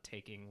problem of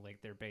taking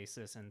like their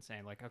basses and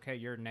saying like, okay,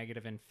 you're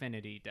negative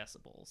infinity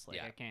decibels,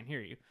 like I can't hear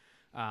you.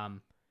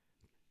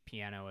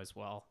 Piano as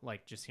well,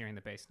 like just hearing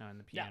the bass note in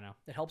the piano,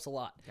 It helps a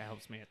lot. that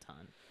helps me a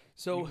ton.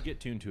 So You can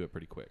get tuned to it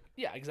pretty quick.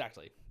 yeah,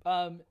 exactly.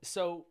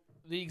 So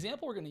the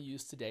example we're going to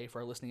use today for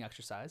our listening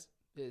exercise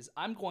is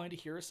I'm going to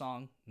hear a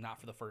song, not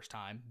for the first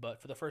time,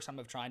 but for the first time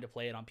of trying to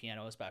play it on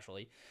piano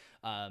especially,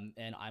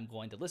 and I'm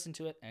going to listen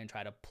to it and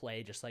try to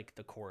play just like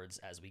the chords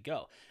as we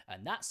go.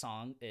 And that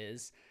song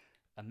is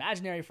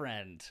Imaginary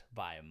Friend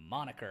by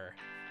Moniker.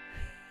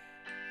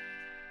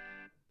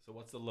 So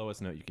what's the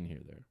lowest note you can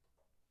hear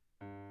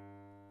there?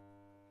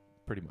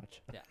 Pretty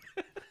much. Yeah.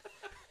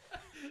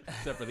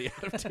 Except for the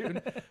out of tune.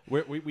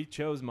 We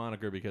chose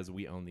Moniker because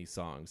we own these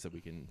songs, so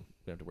we don't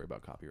have to worry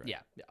about copyright. Yeah.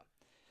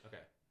 Okay.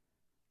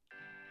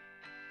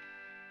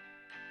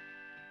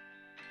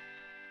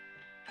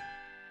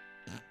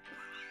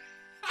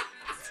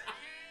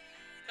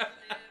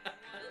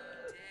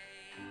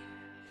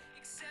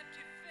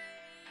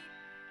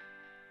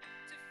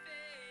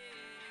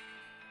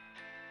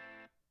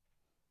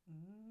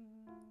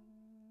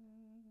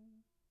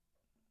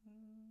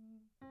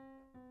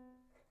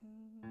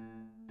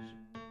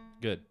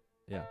 Good.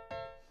 Yeah.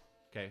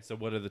 Okay. So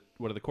what are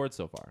the chords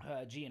so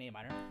far? G and A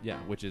minor, Yeah,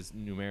 which is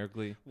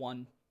numerically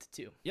 1 to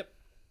 2. Yep.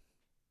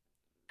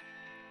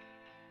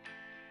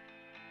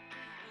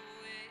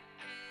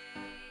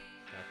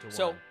 Back to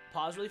So one.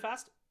 pause really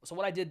fast. So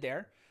what I did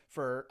there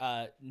for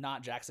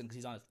not Jackson because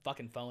he's on his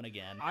fucking phone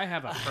again. I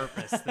have a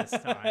purpose this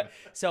time.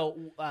 So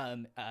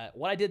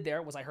what I did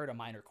there was I heard a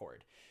minor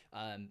chord.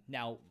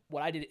 Now,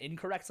 what I did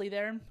incorrectly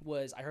there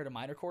was I heard a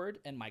minor chord,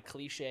 and my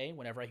cliche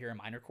whenever I hear a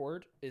minor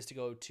chord is to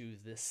go to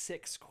the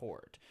 6th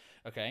chord.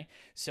 Okay,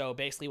 so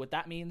basically what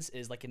that means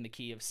is like in the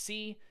key of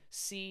C,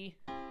 C,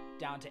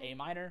 down to A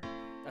minor.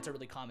 That's a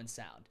really common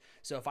sound.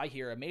 So if I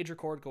hear a major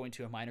chord going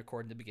to a minor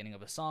chord in the beginning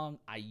of a song,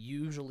 I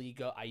usually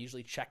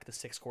check the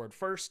 6th chord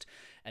first,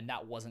 and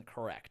that wasn't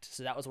correct.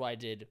 So that was what I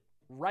did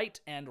right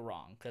and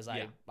wrong because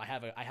I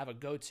have a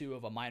go-to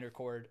of a minor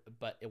chord,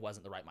 but it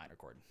wasn't the right minor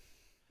chord.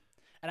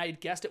 And I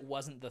guessed it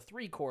wasn't the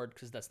 3 chord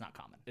because that's not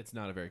common. It's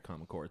not a very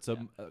common chord. So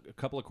a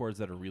couple of chords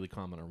that are really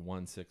common are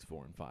 1, 6,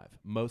 4, and 5.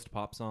 Most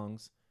pop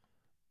songs,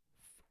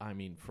 I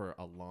mean, for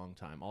a long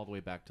time, all the way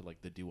back to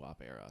like the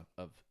doo-wop era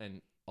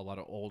and a lot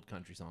of old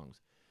country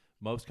songs.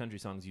 Most country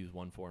songs use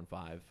 1, 4, and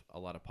 5. A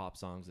lot of pop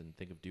songs and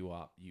think of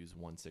doo-wop use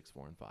 1, 6,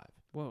 4, and 5.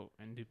 Whoa,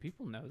 and do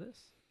people know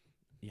this?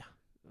 Yeah.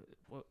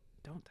 Well,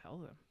 don't tell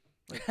them.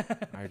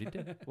 I already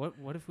did.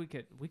 What if we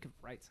could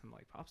write some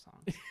like pop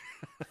songs?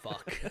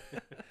 Fuck.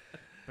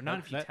 But not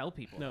if you tell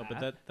people. No,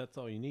 but that's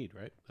all you need,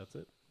 right? That's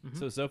it.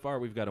 Mm-hmm. So far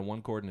we've got a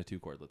 1 chord and a 2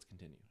 chord. Let's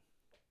continue.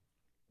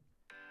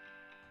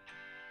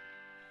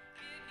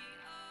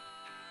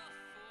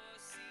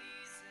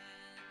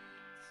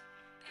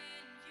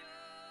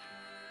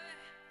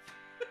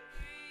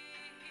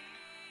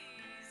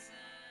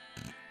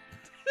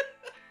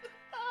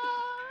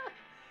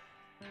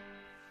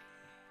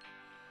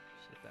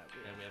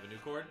 And we have a new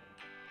chord.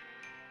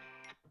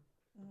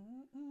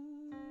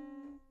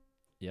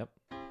 Yep.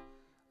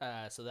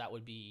 So that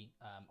would be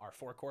our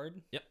 4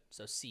 chord. Yep.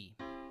 So C.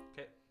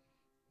 Okay.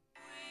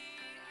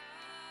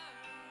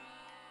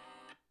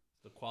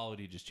 The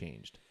quality just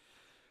changed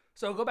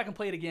So go back and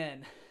play it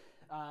again.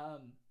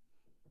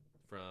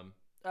 from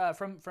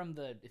From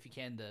the, if you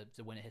can,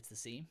 the when it hits the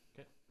C.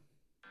 Okay.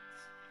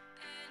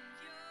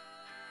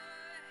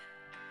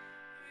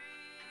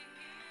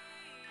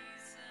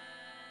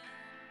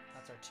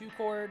 That's our 2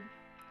 chord.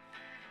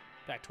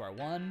 Back to our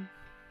 1.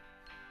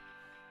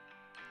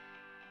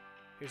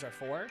 Here's our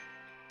 4.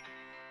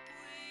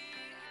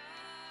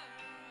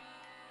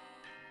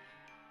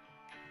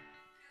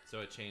 So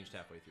it changed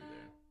halfway through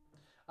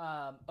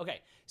there. Okay,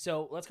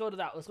 so let's go to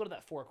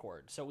that 4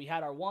 chord. So we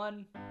had our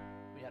 1,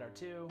 we had our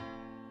 2,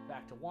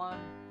 back to 1,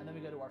 and then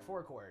we go to our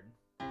 4 chord.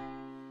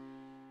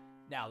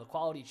 Now the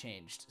quality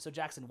changed. So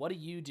Jackson, what do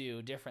you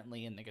do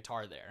differently in the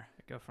guitar there?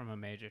 Go from a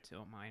major to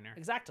a minor.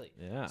 Exactly.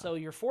 Yeah. So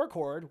your 4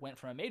 chord went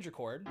from a major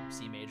chord,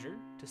 C major,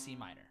 to C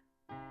minor.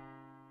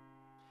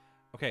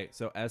 Okay,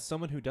 so as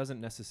someone who doesn't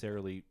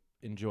necessarily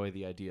enjoy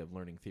the idea of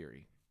learning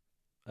theory,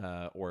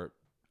 or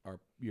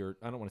you're,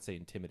 I don't want to say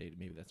intimidated,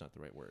 maybe that's not the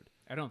right word.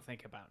 I don't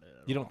think about it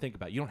at You all. don't think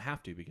about it. You don't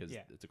have to because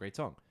Yeah. it's a great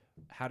song.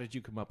 How did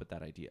you come up with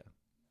that idea?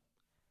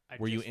 I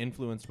Were you just-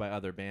 influenced by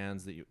other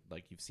bands that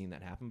you've seen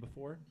that happen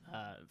before?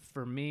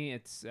 For me,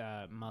 it's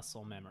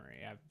muscle memory.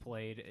 I've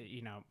played,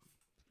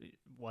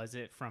 was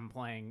it from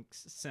playing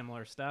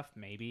similar stuff?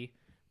 Maybe,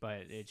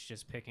 but it's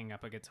just picking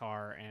up a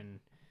guitar and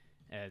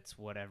it's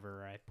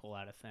whatever I pull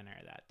out of thin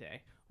air that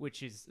day,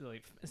 which is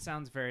like, it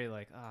sounds very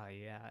like, oh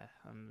yeah,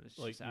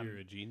 Like you're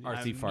a genius.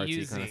 Artsy fartsy kind of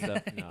musing.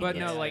 stuff. No, But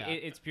that's- no, like Yeah.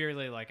 it's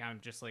purely like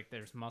I'm just like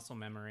there's muscle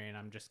memory and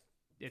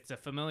it's a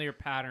familiar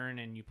pattern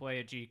and you play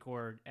a G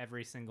chord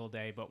every single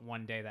day, but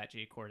one day that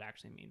G chord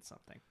actually means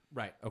something.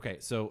 Right. Okay.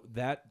 So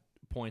that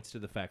points to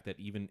the fact that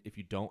even if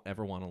you don't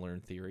ever want to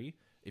learn theory,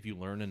 if you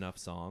learn enough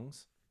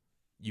songs,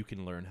 you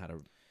can learn how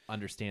to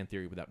understand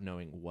theory without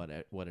knowing what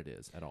it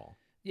is at all.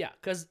 Yeah,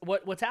 because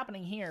what's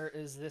happening here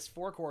is this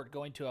 4 chord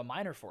going to a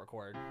minor 4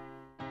 chord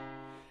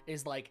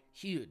is like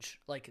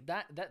huge. Like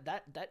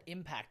that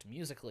impact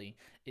musically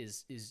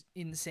is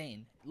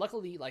insane.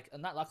 Luckily, like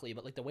not luckily,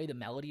 but like the way the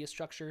melody is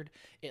structured,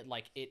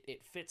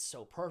 it fits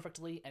so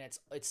perfectly, and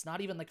it's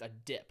not even like a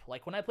dip.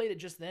 Like when I played it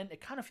just then,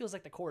 it kind of feels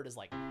like the chord is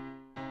like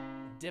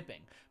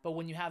dipping. But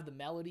when you have the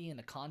melody and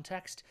the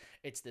context,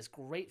 it's this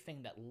great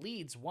thing that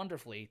leads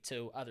wonderfully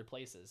to other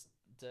places.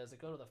 Does it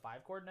go to the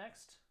 5 chord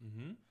next?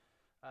 Mm-hmm.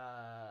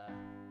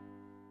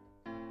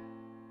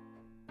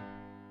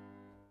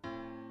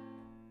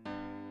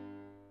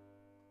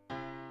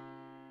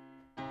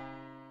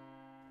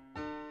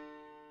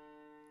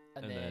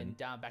 And And then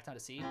then- back down to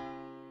C.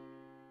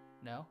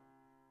 No.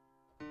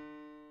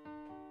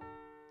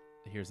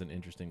 Here's an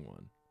interesting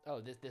one. Oh,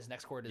 this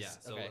next chord is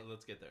okay.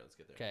 let's get there. Let's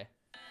get there. Okay.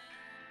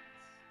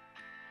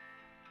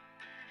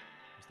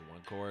 Here's the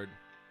 1 chord.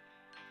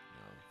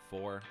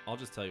 4. I'll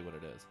just tell you what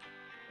it is.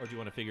 Or do you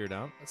want to figure it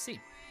out? Let's see.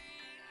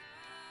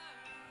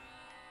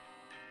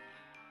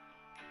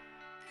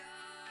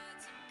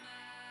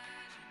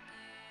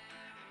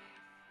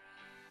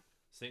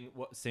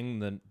 Sing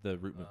the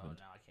root Oh, movement.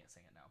 no, I can't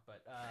sing it now.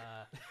 But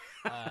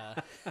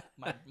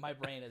My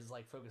brain is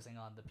like focusing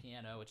on the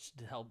piano, which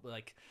to help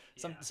like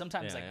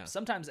sometimes Yeah, yeah.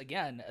 sometimes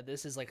again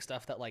this is like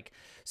stuff that like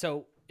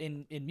so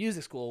in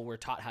music school we're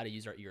taught how to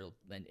use our ear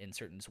in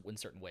certain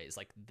ways.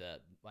 Like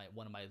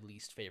one of my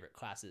least favorite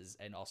classes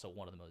and also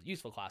one of the most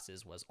useful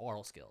classes was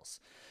oral skills,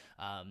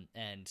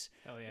 and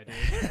Hell yeah,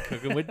 dude.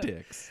 Cooking with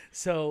dicks.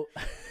 so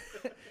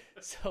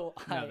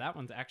No, that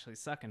one's actually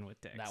sucking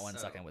with dicks. that one's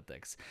sucking with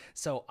dicks.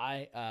 So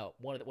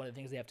one of the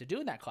things they have to do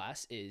in that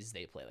class is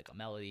they play like a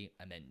melody,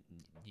 and then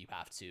you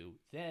have to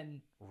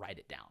then write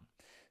it down.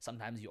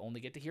 Sometimes you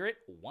only get to hear it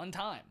one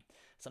time.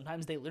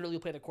 Sometimes they literally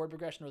play the chord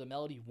progression or the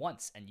melody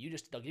once, and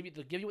they'll give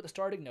you what the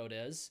starting note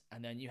is,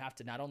 and then you have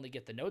to not only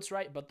get the notes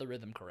right but the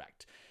rhythm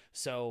correct.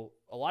 So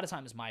a lot of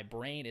times my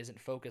brain isn't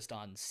focused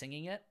on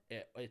singing it.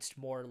 It's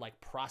more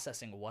like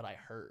processing what I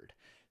heard.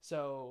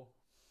 So.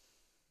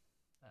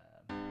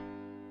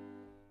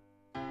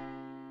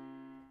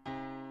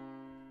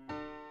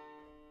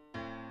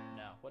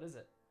 No, what is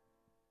it?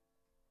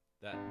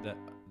 That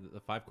the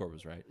 5 chord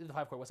was right. The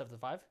 5 chord. What's after the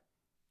 5?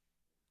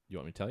 You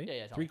want me to tell you?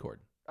 Yeah, tell 3 me. chord.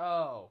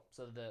 Oh,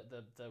 so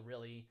the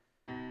really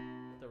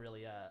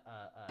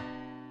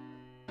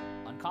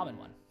uncommon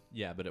one.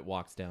 Yeah, but it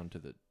walks down to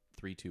the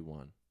 3 2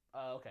 1.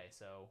 Oh, okay.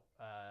 So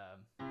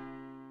and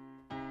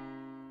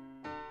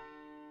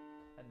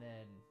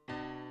then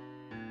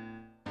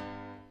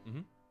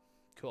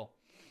cool.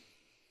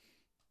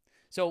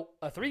 So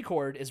a 3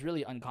 chord is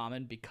really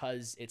uncommon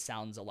because it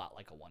sounds a lot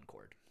like a 1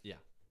 chord. Yeah.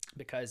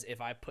 Because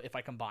if I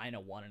combine a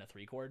 1 and a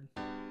 3 chord,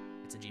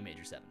 it's a G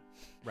major 7.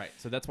 Right.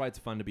 So that's why it's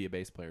fun to be a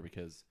bass player,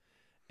 because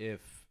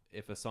if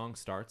a song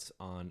starts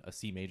on a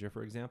C major,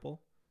 for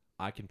example,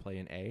 I can play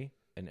an A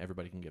and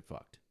everybody can get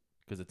fucked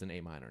because it's an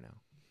A minor now.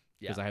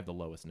 Because I have the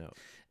lowest note.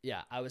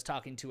 Yeah, I was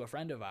talking to a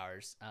friend of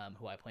ours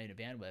who I play in a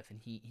band with, and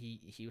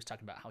he was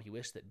talking about how he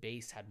wished that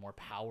bass had more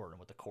power in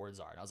what the chords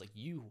are. And I was like,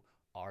 you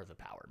are the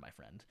power, my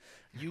friend.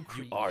 You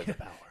are the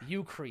power.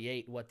 You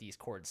create what these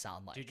chords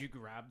sound like. Did you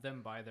grab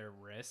them by their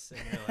wrists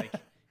and you're like,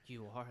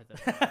 you are the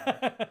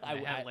power?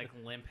 They have like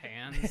limp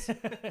hands.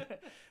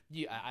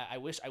 I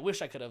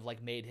wish I could have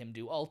like made him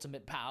do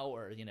ultimate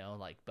power,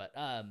 like, but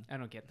I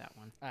don't get that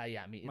one.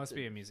 yeah, I mean, Must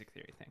be a music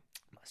theory thing.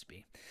 must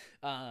be,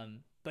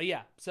 but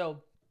yeah,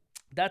 so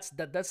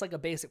that's like a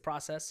basic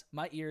process.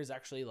 My ears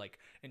actually, like,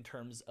 in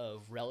terms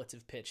of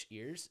relative pitch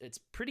ears, it's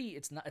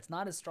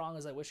not as strong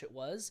as I wish it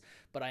was,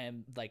 but I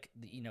am like,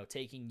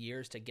 taking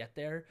years to get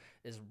there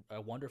is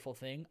a wonderful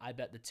thing. I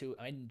bet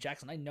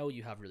Jackson, I know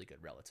you have really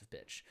good relative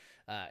pitch.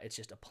 It's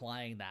just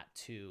applying that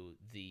to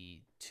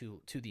the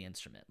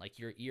instrument. Like,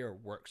 your ear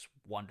works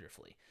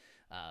wonderfully.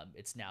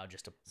 It's now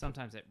just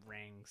Sometimes it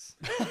rings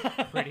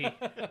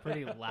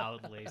pretty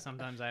loudly.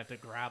 Sometimes I have to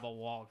grab a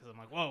wall because I'm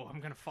like, whoa, I'm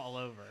gonna fall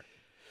over.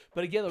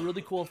 But again, a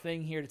really cool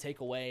thing here to take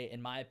away,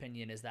 in my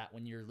opinion, is that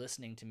when you're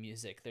listening to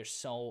music, there's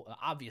so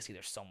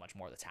much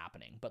more that's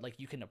happening, but like,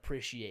 you can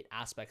appreciate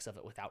aspects of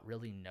it without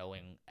really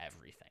knowing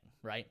everything,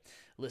 right?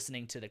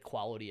 Listening to the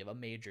quality of a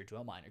major to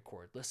a minor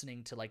chord,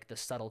 listening to like the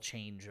subtle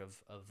change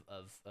of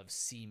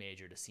C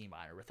major to C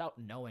minor without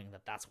knowing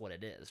that that's what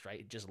it is,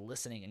 right? Just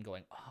listening and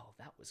going, oh,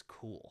 that was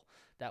cool.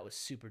 That was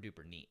super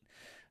duper neat.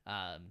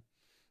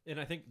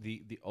 And I think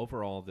the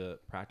overall, the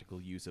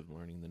practical use of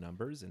learning the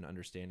numbers and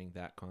understanding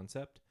that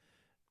concept,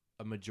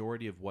 a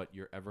majority of what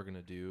you're ever going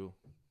to do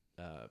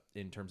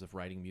in terms of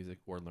writing music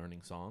or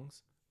learning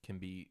songs can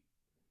be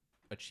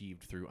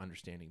achieved through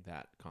understanding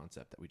that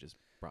concept that we just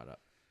brought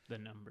up. The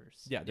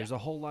numbers. Yeah, there's a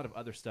whole lot of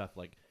other stuff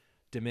like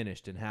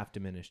diminished and half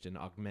diminished and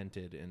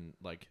augmented and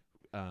like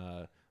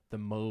the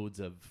modes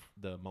of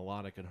the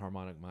melodic and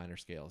harmonic minor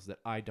scales that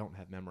I don't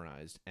have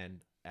memorized,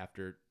 and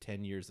after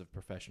 10 years of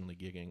professionally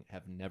gigging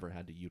have never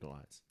had to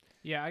utilize.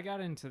 Yeah, I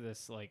got into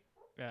this like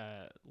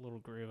little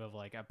groove of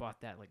like, I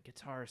bought that like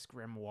guitarist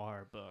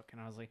grimoire book, and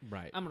I was like,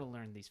 Right. I'm gonna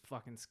learn these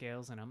fucking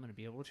scales and I'm gonna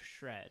be able to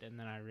shred. And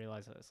then I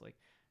realized I was like,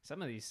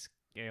 some of these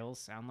scales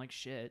sound like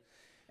shit,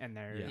 and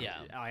they're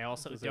I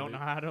also don't know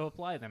how to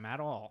apply them at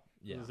all.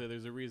 Yeah.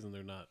 There's a reason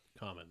they're not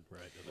common,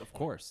 right? Of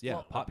course. Yeah.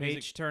 Well, Pop Page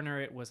music.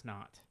 Turner, it was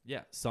not.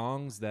 Yeah.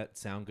 Songs that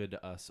sound good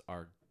to us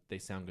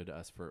sound good to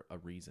us for a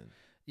reason.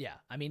 Yeah,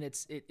 I mean,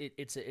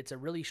 it's a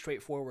really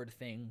straightforward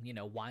thing,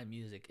 why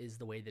music is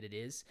the way that it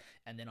is,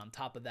 and then on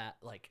top of that,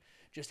 like,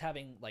 just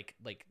having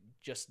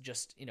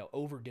just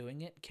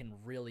overdoing it can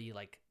really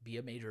like be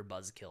a major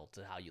buzzkill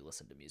to how you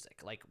listen to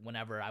music. Like,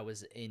 whenever I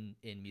was in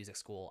music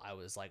school, I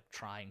was like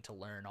trying to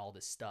learn all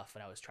this stuff,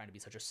 and I was trying to be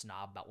such a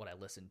snob about what I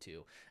listened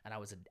to, and I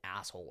was an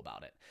asshole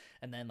about it.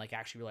 And then like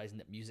actually realizing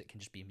that music can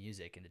just be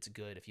music, and it's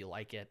good if you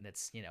like it, and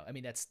it's I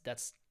mean,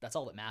 that's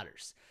all that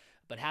matters.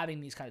 But having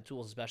these kind of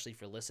tools, especially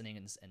for listening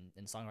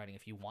and songwriting,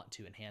 if you want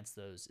to enhance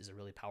those, is a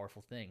really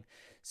powerful thing.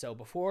 So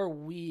before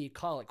we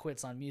call it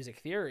quits on music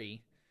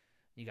theory,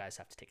 you guys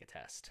have to take a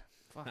test.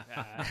 Fuck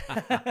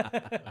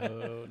that.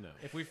 Oh no!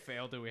 If we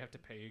fail, do we have to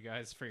pay you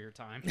guys for your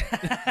time?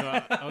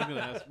 No, I was going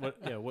to ask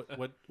what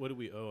do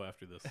we owe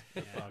after this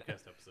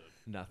podcast episode?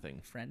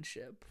 Nothing.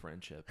 Friendship.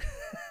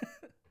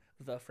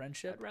 The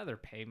friendship. I'd rather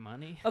pay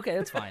money. Okay,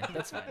 that's fine.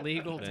 That's fine.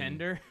 Legal Then-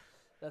 tender.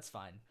 That's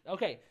fine.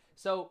 Okay,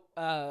 so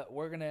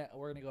we're gonna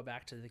go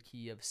back to the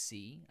key of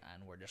C,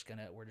 and we're just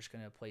gonna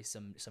play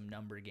some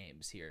number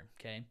games here.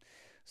 Okay,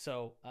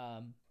 so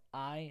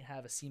I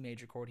have a C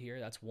major chord here.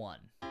 That's 1.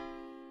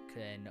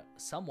 Can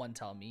someone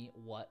tell me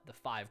what the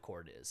 5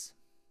 chord is?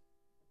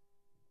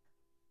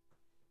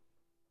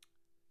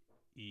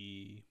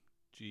 E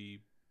G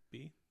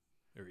B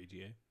or E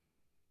G A?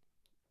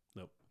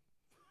 Nope.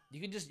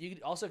 You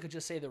could also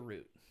just say the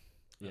root.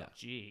 Yeah.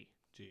 G.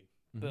 G.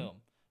 Boom.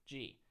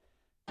 G.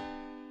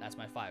 That's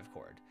my 5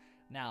 chord.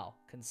 Now,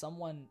 can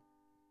someone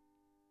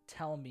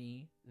tell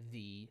me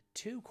the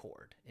 2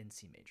 chord in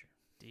C major?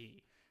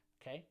 D.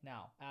 Okay.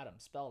 Now, Adam,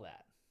 spell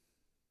that.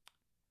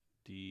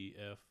 D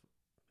F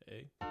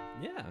A.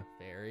 Yeah.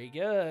 Very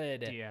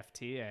good.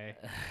 DFTA.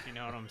 You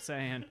know what I'm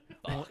saying?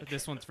 Fuck.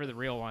 This one's for the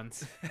real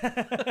ones.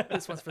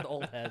 This one's for the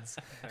old heads.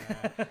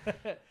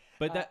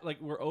 But that like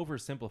we're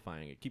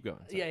oversimplifying it. Keep going.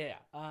 Sorry.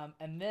 Yeah.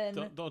 And then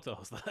Don't tell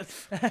us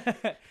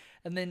that.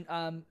 and then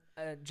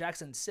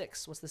Jackson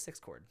 6. What's the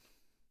 6th chord?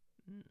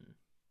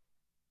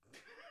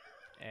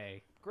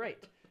 A. Great.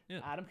 Yeah.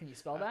 Adam, can you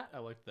spell that? I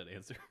like that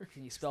answer.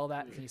 Can you spell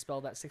that? Can you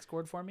spell that 6th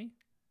chord for me?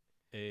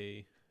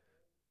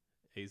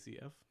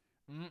 ACF.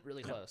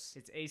 Really close.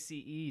 It's ACE,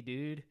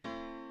 dude.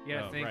 You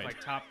gotta think right. like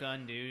Top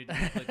Gun, dude.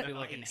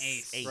 Like an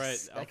ace. Right,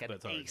 Like an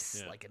alphabet's hard,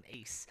 ace. yeah. Like an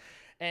ace.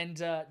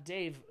 And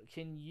Dave,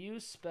 can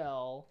you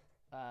spell?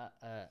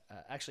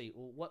 Actually,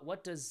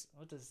 what does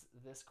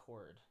this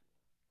chord?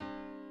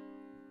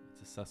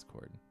 It's a sus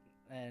chord.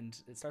 And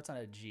it starts on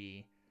a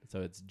G.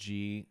 So it's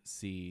G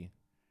C.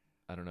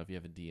 I don't know if you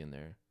have a D in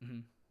there.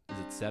 Mhm. Is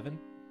it 7?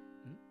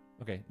 Mhm.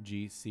 Okay.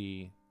 G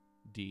C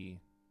D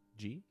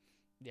G.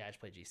 Yeah, I just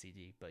play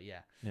GCD, but yeah.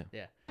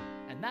 Yeah.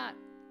 And that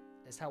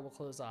is how we'll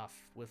close off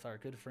with our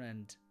good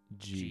friend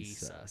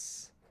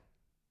Jesus.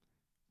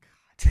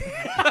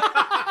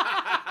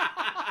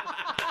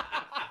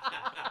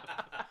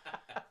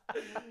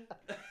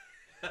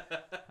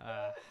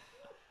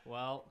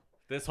 Well,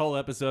 This whole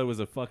episode was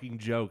a fucking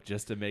joke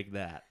just to make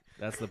that.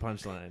 That's the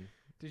punchline.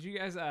 did you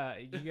guys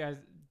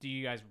do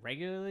you guys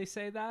regularly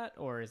say that,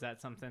 or is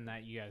that something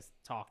that you guys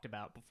talked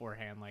about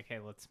beforehand? Like, hey,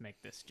 let's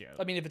make this joke.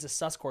 I mean, if it's a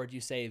sus chord,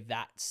 you say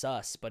that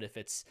sus. But if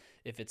it's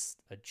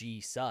a G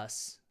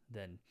sus,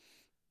 then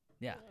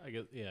yeah, I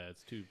guess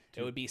it's too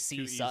it would be C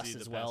too sus easy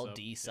to as well. pass up.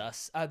 D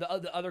sus.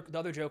 The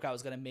other joke I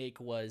was gonna make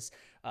was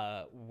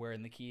we're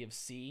in the key of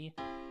C,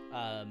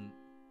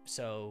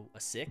 so a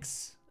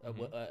 6.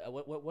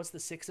 What's the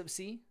 6 of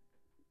C?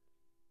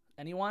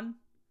 Anyone?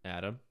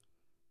 Adam.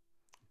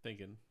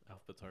 Thinking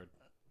alphabet's hard.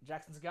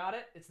 Jackson's got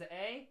it. It's the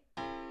A.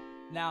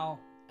 Now,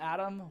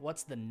 Adam,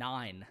 what's the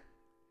 9?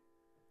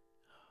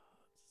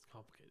 It's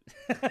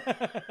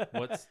complicated.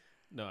 What's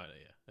No,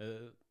 yeah.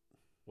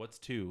 what's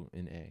 2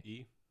 in A?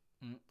 E.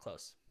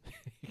 Close.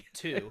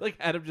 2. Like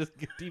Adam just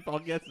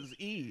default guesses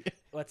E.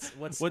 What's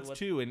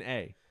 2 in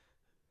A?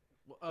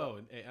 Oh,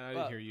 and I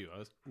didn't hear you. I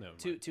was no.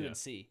 2 yeah. and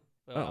C.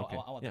 Oh, okay.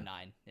 I want Yeah. the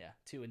 9. Yeah.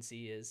 2 and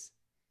C is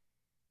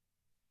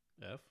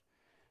F.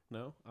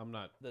 No, I'm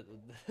not.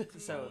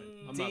 so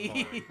I'm D not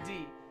following.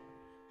 D.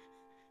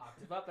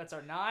 Octave up. That's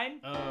our 9.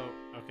 Oh,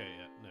 okay.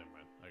 Yeah, never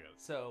mind. I got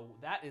it. So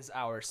that is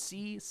our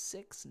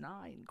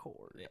C6-9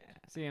 chord. Yeah.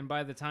 See, and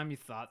by the time you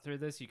thought through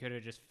this, you could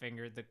have just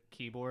fingered the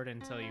keyboard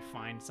until you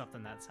find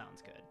something that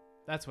sounds good.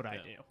 That's what I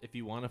Yeah. do. If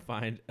you want to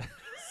find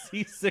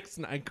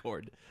C6-9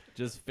 chord,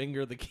 just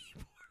finger the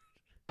keyboard.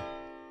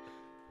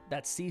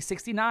 That's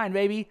C69,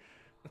 baby.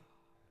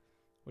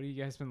 What have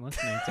you guys been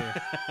listening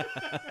to?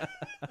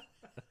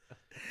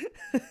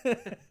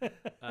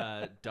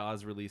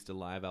 Dawes released a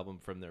live album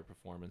from their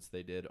performance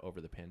they did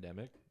over the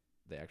pandemic.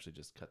 They actually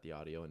just cut the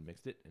audio and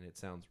mixed it, and it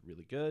sounds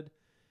really good.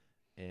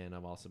 And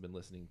I've also been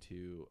listening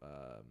to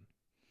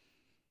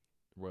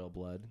Royal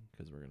Blood,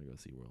 because we're going to go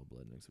see Royal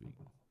Blood next week.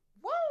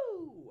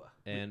 Woo!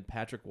 And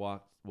Patrick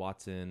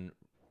Watson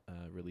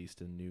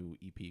released a new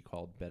EP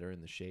called Better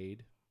in the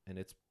Shade, and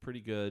it's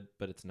pretty good,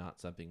 but it's not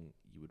something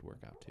you would work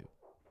out to.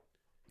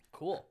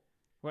 Cool.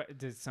 What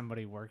did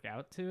somebody work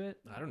out to it?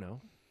 I don't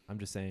know. I'm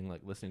just saying,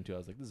 like, listening to it, I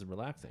was like, this is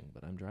relaxing,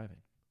 but I'm driving.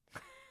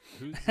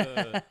 Who's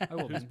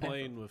will who's be.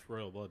 playing with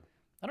Royal Blood?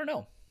 I don't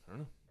know, I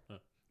don't know.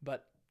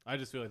 but I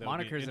just feel like that would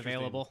be Moniker's interesting.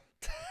 available.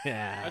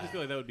 Yeah. I just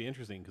feel like that would be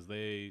interesting because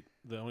the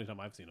only time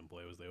I've seen them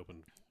play was they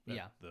opened at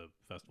Yeah. the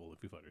festival with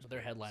Foo Fighters.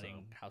 they're played,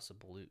 headlining so- House of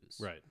Blues.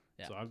 Right.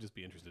 Yeah. So I'd just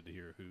be interested to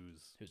hear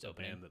who's the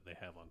opening. band that they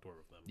have on tour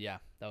with them. Yeah,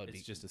 that would It's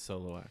be just a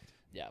solo act.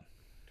 yeah.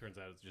 Turns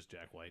out it's just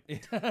Jack White.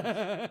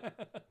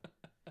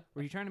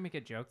 Were you trying to make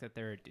a joke that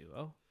they're a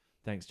duo?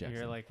 Thanks, Jackson.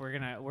 You're like, we're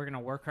gonna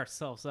work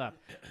ourselves up.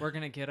 We're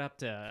gonna get up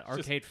to just-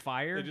 Arcade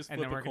Fire, They just and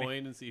flip then a we're gonna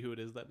coin and see who it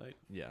is that night.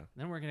 yeah.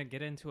 then we're gonna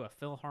get into a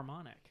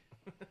Philharmonic.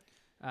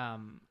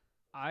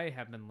 I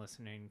have been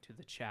listening to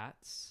the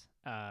Chats.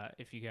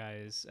 If you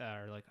guys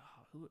are like,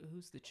 oh,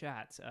 who's the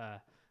Chats?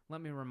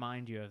 Let me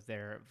remind you of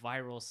their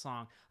viral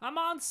song, "I'm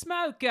on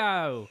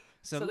Smoko."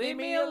 So leave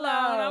me alone.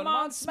 I'm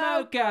on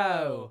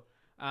Smoko.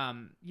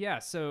 Yeah,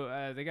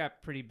 so they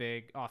got pretty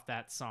big off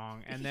that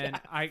song, and then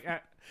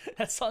I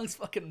That song's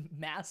fucking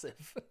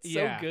massive. It's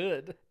Yeah. so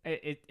good.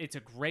 it's a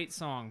great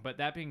song. But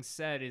that being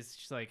said, is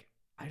just like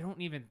I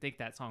don't even think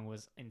that song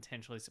was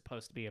intentionally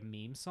supposed to be a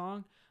meme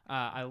song.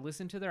 I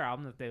listened to their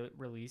album that they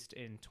released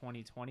in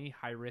 2020,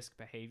 High Risk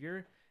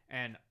Behavior,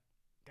 and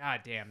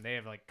god damn, they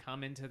have like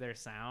come into their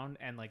sound,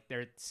 and like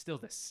they're still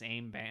the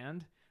same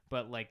band,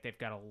 but like they've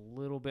got a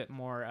little bit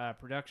more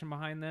production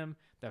behind them.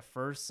 The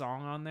first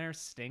song on there,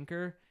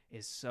 Stinker,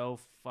 is so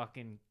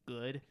fucking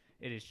good.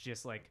 It is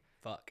just like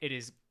Fuck. it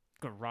is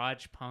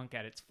garage punk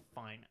at its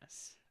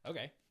finest.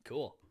 Okay,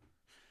 cool.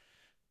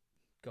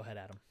 Go ahead,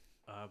 Adam.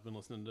 I've been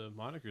listening to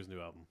Moniker's new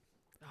album,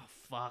 Oh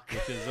fuck.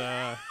 which is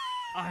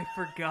I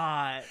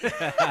forgot.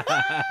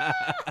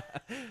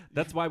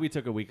 That's why we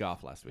took a week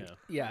off last week.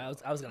 yeah. Yeah,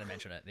 I was gonna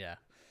mention it. Yeah.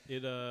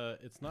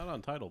 It's not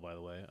on Tidal, by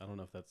the way. I don't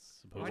know if that's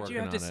supposed Why'd working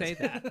you have to on say it.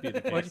 that? be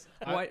the Why'd- case.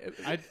 why?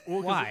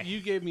 Well, 'cause Why? you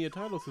gave me a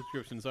Tidal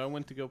subscription, so I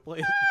went to go play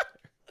it.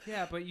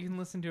 Yeah, but you can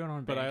listen to it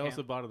on Bandcamp. But I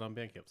also bought it on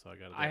Bandcamp, so I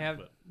got it. I there, have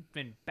but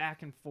been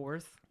back and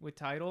forth with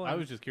Tidal. I and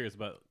was just curious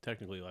about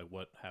technically like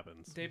what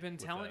happens. they've been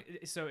with telling,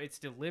 that. so it's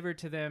delivered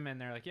to them, and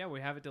they're like, "Yeah,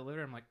 we have it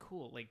delivered." I'm like,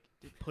 "Cool, like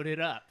put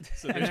it up."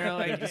 So and they're they're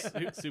like,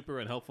 just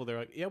super unhelpful. They're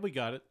like, "Yeah, we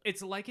got it."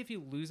 it's like if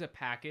you lose a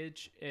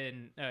package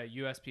in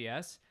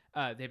USPS,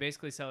 they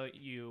basically tell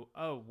you,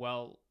 "Oh,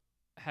 well,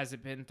 has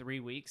it been 3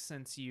 weeks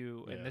since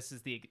you?" Yeah. And this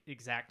is the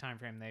exact time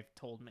frame they've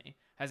told me.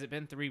 Has it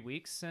been 3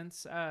 weeks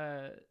since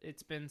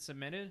it's been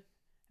submitted?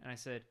 And I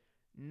said,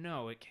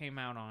 "No, it came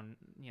out on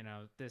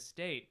this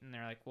date." And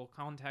they're like, "Well,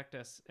 contact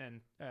us,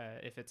 and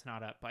if it's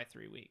not up by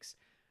 3 weeks,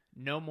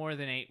 no more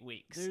than 8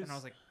 weeks." And I There's-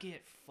 was like,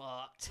 "Get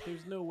fucked."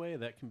 There's no way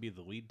that can be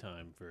the lead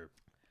time for.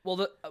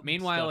 Well,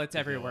 Meanwhile, stuff it's to go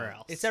everywhere on.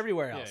 else. it's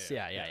everywhere Yeah, else.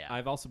 yeah. Yeah.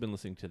 I've also been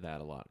listening to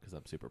that a lot because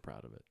I'm super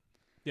proud of it.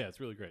 Yeah, it's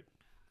really great.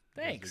 You guys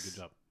did Thanks. a good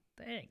job.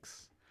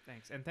 Thanks.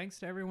 Thanks, and thanks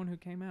to everyone who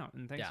came out,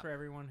 and thanks Yeah. for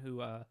everyone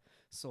who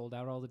sold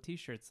out all the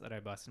T-shirts that I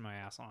busted my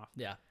ass off.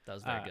 Yeah, that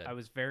was very good. I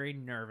was very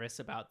nervous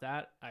about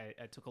that. I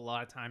took a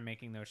lot of time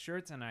making those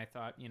shirts, and I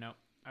thought,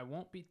 I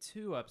won't be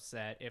too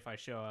upset if I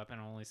show up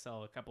and only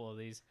sell a couple of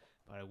these,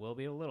 but I will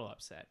be a little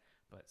upset.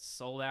 But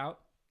sold out.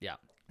 Yeah.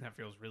 That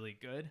feels really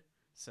good.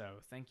 So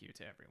thank you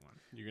to everyone.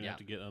 You're gonna Yeah. have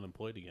to get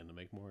unemployed again to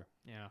make more.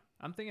 Yeah,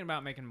 I'm thinking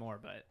about making more,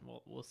 but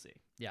we'll see.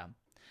 Yeah.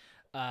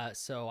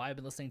 So I've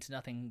been listening to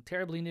nothing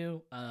terribly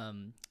new.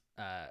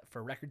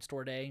 For Record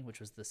Store Day, which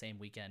was the same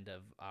weekend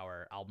of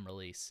our album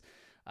release,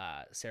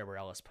 Sarah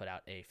Bareilles put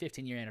out a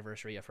 15-year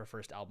anniversary of her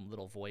first album,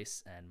 Little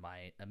Voice, and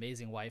my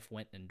amazing wife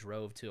went and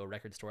drove to a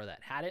record store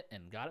that had it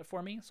and got it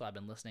for me. So I've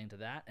been listening to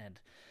that, and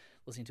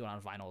listening to it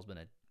on vinyl has been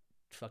a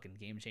fucking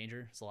game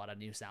changer. It's a lot of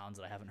new sounds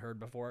that I haven't heard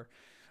before.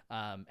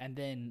 And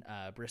then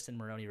Briston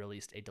Maroney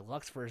released a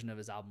deluxe version of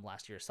his album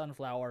last year,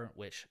 Sunflower,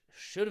 which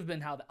should have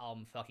been how the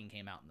album fucking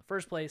came out in the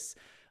first place.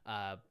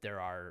 There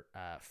are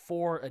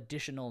 4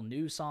 additional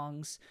new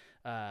songs,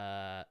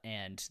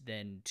 and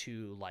then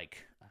 2 like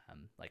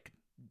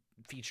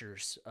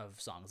features of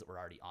songs that were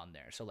already on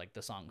there. So like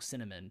the song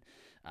Cinnamon,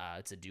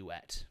 it's a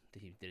duet.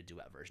 He did a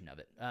duet version of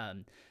it.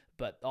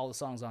 But all the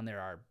songs on there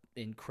are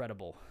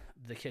incredible.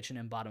 The Kitchen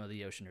and Bottom of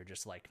the Ocean are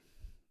just like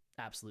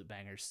absolute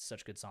bangers.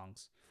 Such good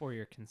songs. For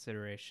your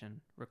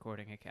consideration,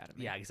 Recording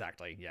Academy. Yeah,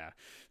 exactly. Yeah.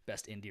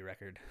 Best indie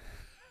record.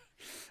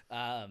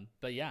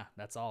 But yeah,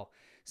 that's all.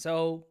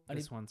 So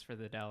This one's for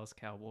the Dallas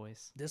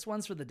Cowboys. this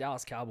one's for the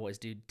Dallas Cowboys,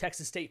 dude.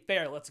 Texas State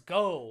Fair. Let's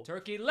go.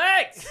 Turkey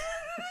legs!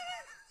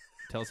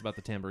 Tell us about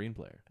the tambourine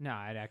player. No,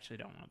 I actually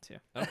don't want to.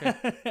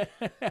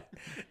 Okay.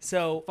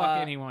 So Fuck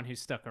anyone who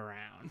stuck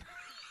around.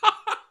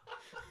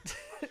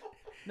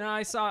 No,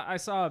 I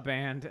saw a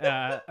band,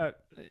 I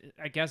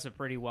guess a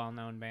pretty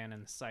well-known band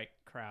in the psych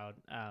crowd,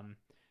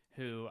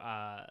 who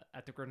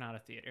at the Granada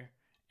Theater,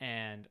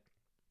 and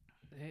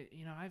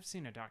I've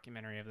seen a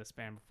documentary of this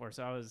band before,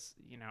 so I was,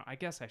 I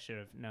guess I should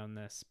have known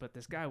this, but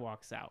this guy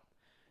walks out,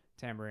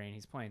 tambourine,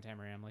 he's playing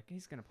tambourine. I'm like,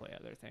 he's gonna play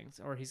other things,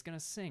 or he's gonna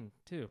sing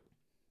too.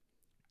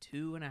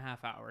 2.5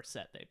 hour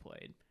set they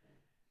played.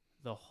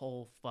 The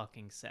whole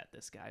fucking set,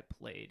 this guy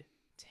played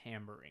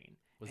tambourine.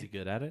 Was he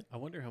good at it? I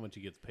wonder how much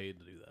he gets paid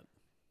to do that.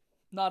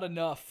 Not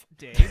enough.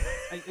 Dave.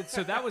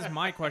 So that was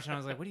my question. I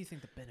was like, what do you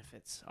think the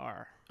benefits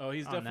are? Oh,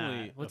 he's on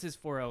definitely. that? What's his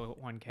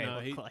 401k no,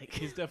 look like?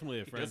 He's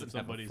definitely a friend doesn't of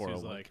have a somebody's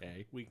who's like,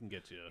 401k. we can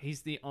get you.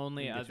 He's the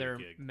only We can get you a other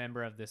gig.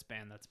 member of this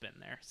band that's been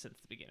there since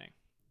the beginning.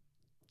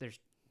 There's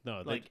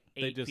No, like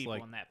they 8 just people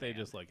like in that they band.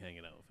 just like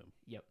hanging out with him.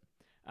 Yep.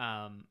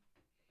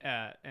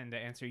 And to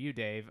answer you,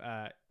 Dave,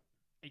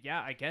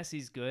 yeah, I guess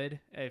he's good.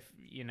 If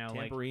like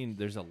Tambourine,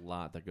 there's a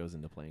lot that goes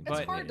into playing. It's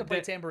But hard to tambourine. play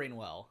that- tambourine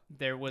well.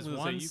 there was I was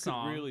gonna one say, you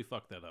song. could really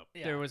fuck that up.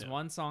 Yeah. There was Yeah.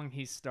 one song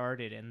he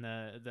started, and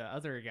the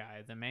other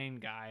guy, the main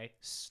guy,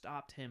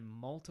 stopped him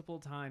multiple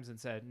times and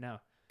said,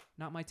 "No,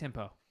 not my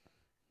tempo."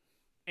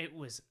 It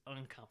was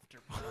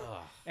uncomfortable.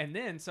 And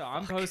then, so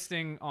I'm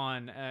posting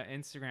on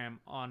Instagram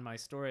on my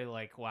story,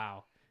 like,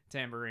 wow,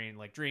 tambourine,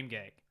 like dream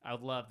gig. I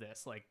would love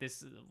this. Like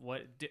this is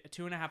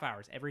 2.5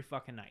 hours every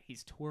fucking night.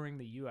 He's touring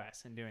the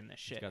U.S. and doing this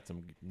He's shit. got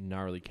some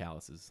gnarly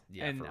calluses.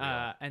 Yeah, and for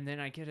real. and then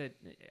I get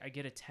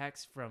a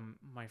text from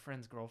my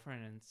friend's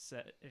girlfriend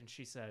and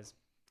she says,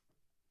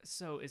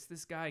 "So is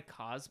this guy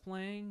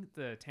cosplaying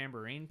the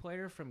tambourine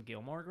player from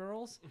Gilmore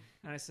Girls?"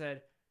 And I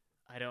said,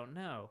 "I don't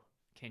know.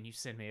 Can you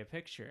send me a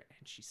picture?"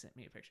 And she sent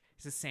me a picture.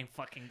 It's the same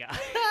fucking guy.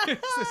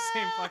 It's the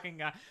same fucking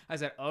guy. I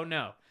said, "Oh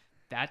no,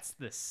 that's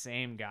the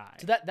same guy."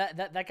 So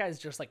that guy's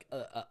just like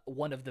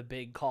one of the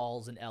big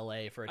calls in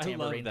LA for a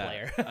tambourine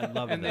player. I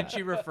love And then that.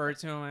 she referred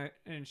to him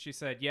and she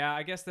said, "Yeah,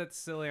 I guess that's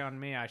silly on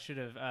me. I should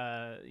have,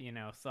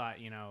 thought,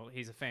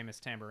 he's a famous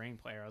tambourine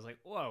player." I was like,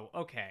 "Whoa,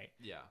 okay,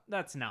 Yeah.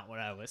 that's not what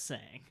I was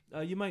saying."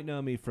 You might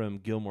know me from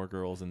Gilmore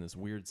Girls and this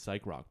weird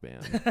psych rock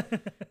band.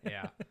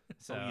 Yeah.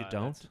 So you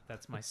don't?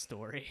 That's my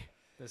story.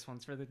 This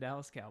one's for the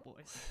Dallas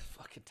Cowboys.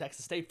 Fucking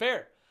Texas State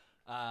Fair.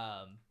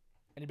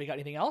 Anybody got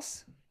anything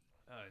else?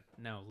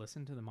 No,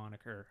 listen to the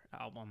Moniker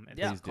album. It's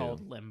Yeah. Please do.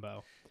 called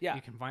Limbo. Yeah.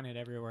 You can find it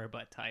everywhere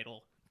but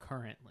Tidal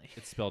currently.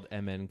 It's spelled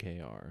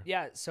MNKR.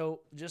 Yeah,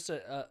 so just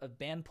a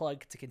band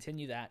plug to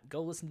continue that.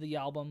 Go listen to the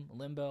album,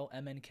 Limbo,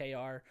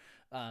 MNKR.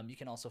 You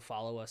can also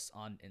follow us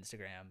on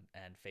Instagram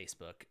and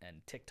Facebook and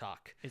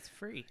TikTok. It's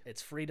free.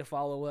 It's free to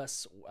follow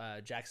us.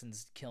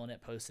 Jackson's killing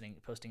it,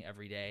 posting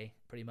every day,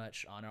 pretty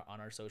much on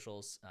our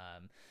socials.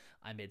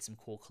 I made some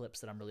cool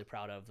clips that I'm really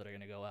proud of that are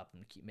going to go up,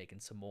 and keep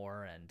making some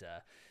more. And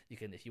you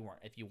can, if you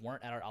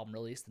weren't at our album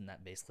release, then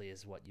that basically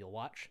is what you'll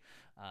watch.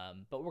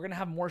 But we're going to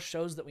have more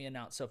shows that we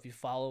announce. So if you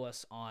follow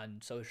us on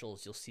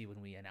socials, you'll see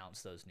when we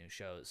announce those new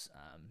shows.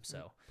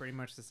 So Pretty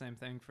much the same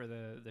thing for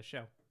the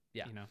show.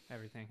 Yeah.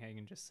 Everything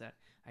Hagen just said.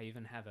 I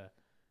even have a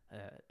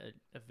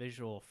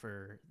visual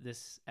for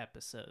this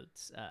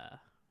episode's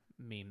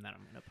meme that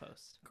I'm going to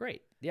post.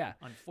 great. Yeah.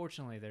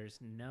 Unfortunately, there's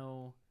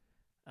no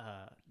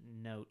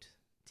note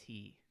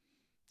T,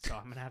 so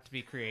I'm going to have to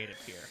be creative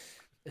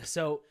here.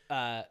 So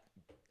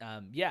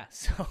yeah.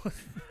 So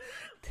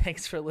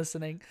thanks for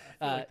listening.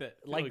 I feel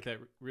like that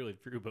really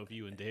threw both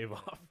you and Dave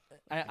off.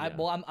 I'll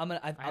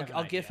give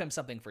idea. him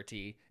something for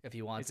T if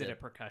he wants Is it a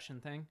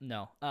percussion thing?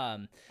 No.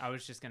 I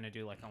was just going to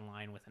do like a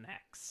line with an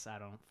X. I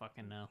don't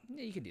fucking know.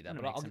 Yeah, you can do that, I'm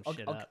but gonna make some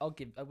shit up. I'll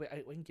give.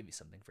 We can give you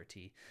something for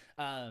T.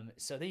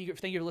 So thank you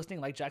for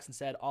listening. Like Jackson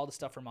said, all the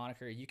stuff for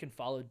Moniker. You can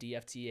follow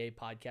DFTA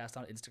Podcast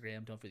on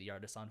Instagram. Don't Fear the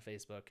Artist on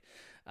Facebook.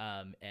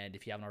 And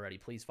if you haven't already,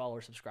 please follow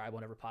or subscribe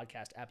whatever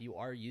podcast app you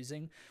are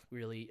using. We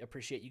really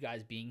appreciate you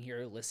guys being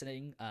here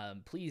listening.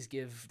 Please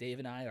give Dave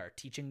and I our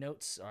teaching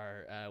notes.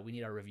 We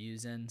need our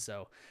reviews in.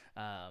 So,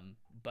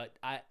 but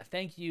I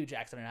thank you,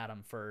 Jackson and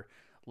Adam, for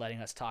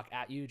letting us talk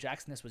at you.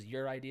 Jackson, this was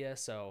your idea,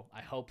 so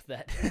I hope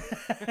that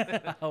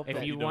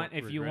If you want,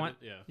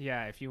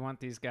 yeah. if you want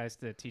these guys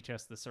to teach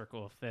us the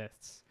circle of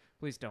fifths,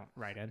 please don't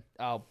write in.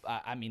 Oh,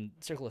 I mean,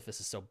 Circle of Fifths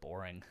is so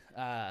boring.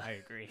 I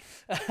agree.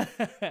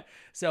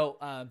 So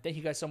thank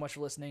you guys so much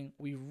for listening.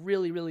 We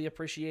really, really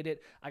appreciate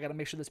it. I got to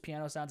make sure this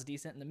piano sounds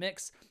decent in the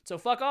mix. So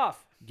fuck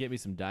off. Get me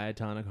some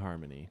diatonic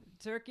harmony.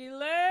 Turkey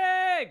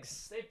legs.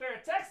 State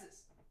Fair, Texas.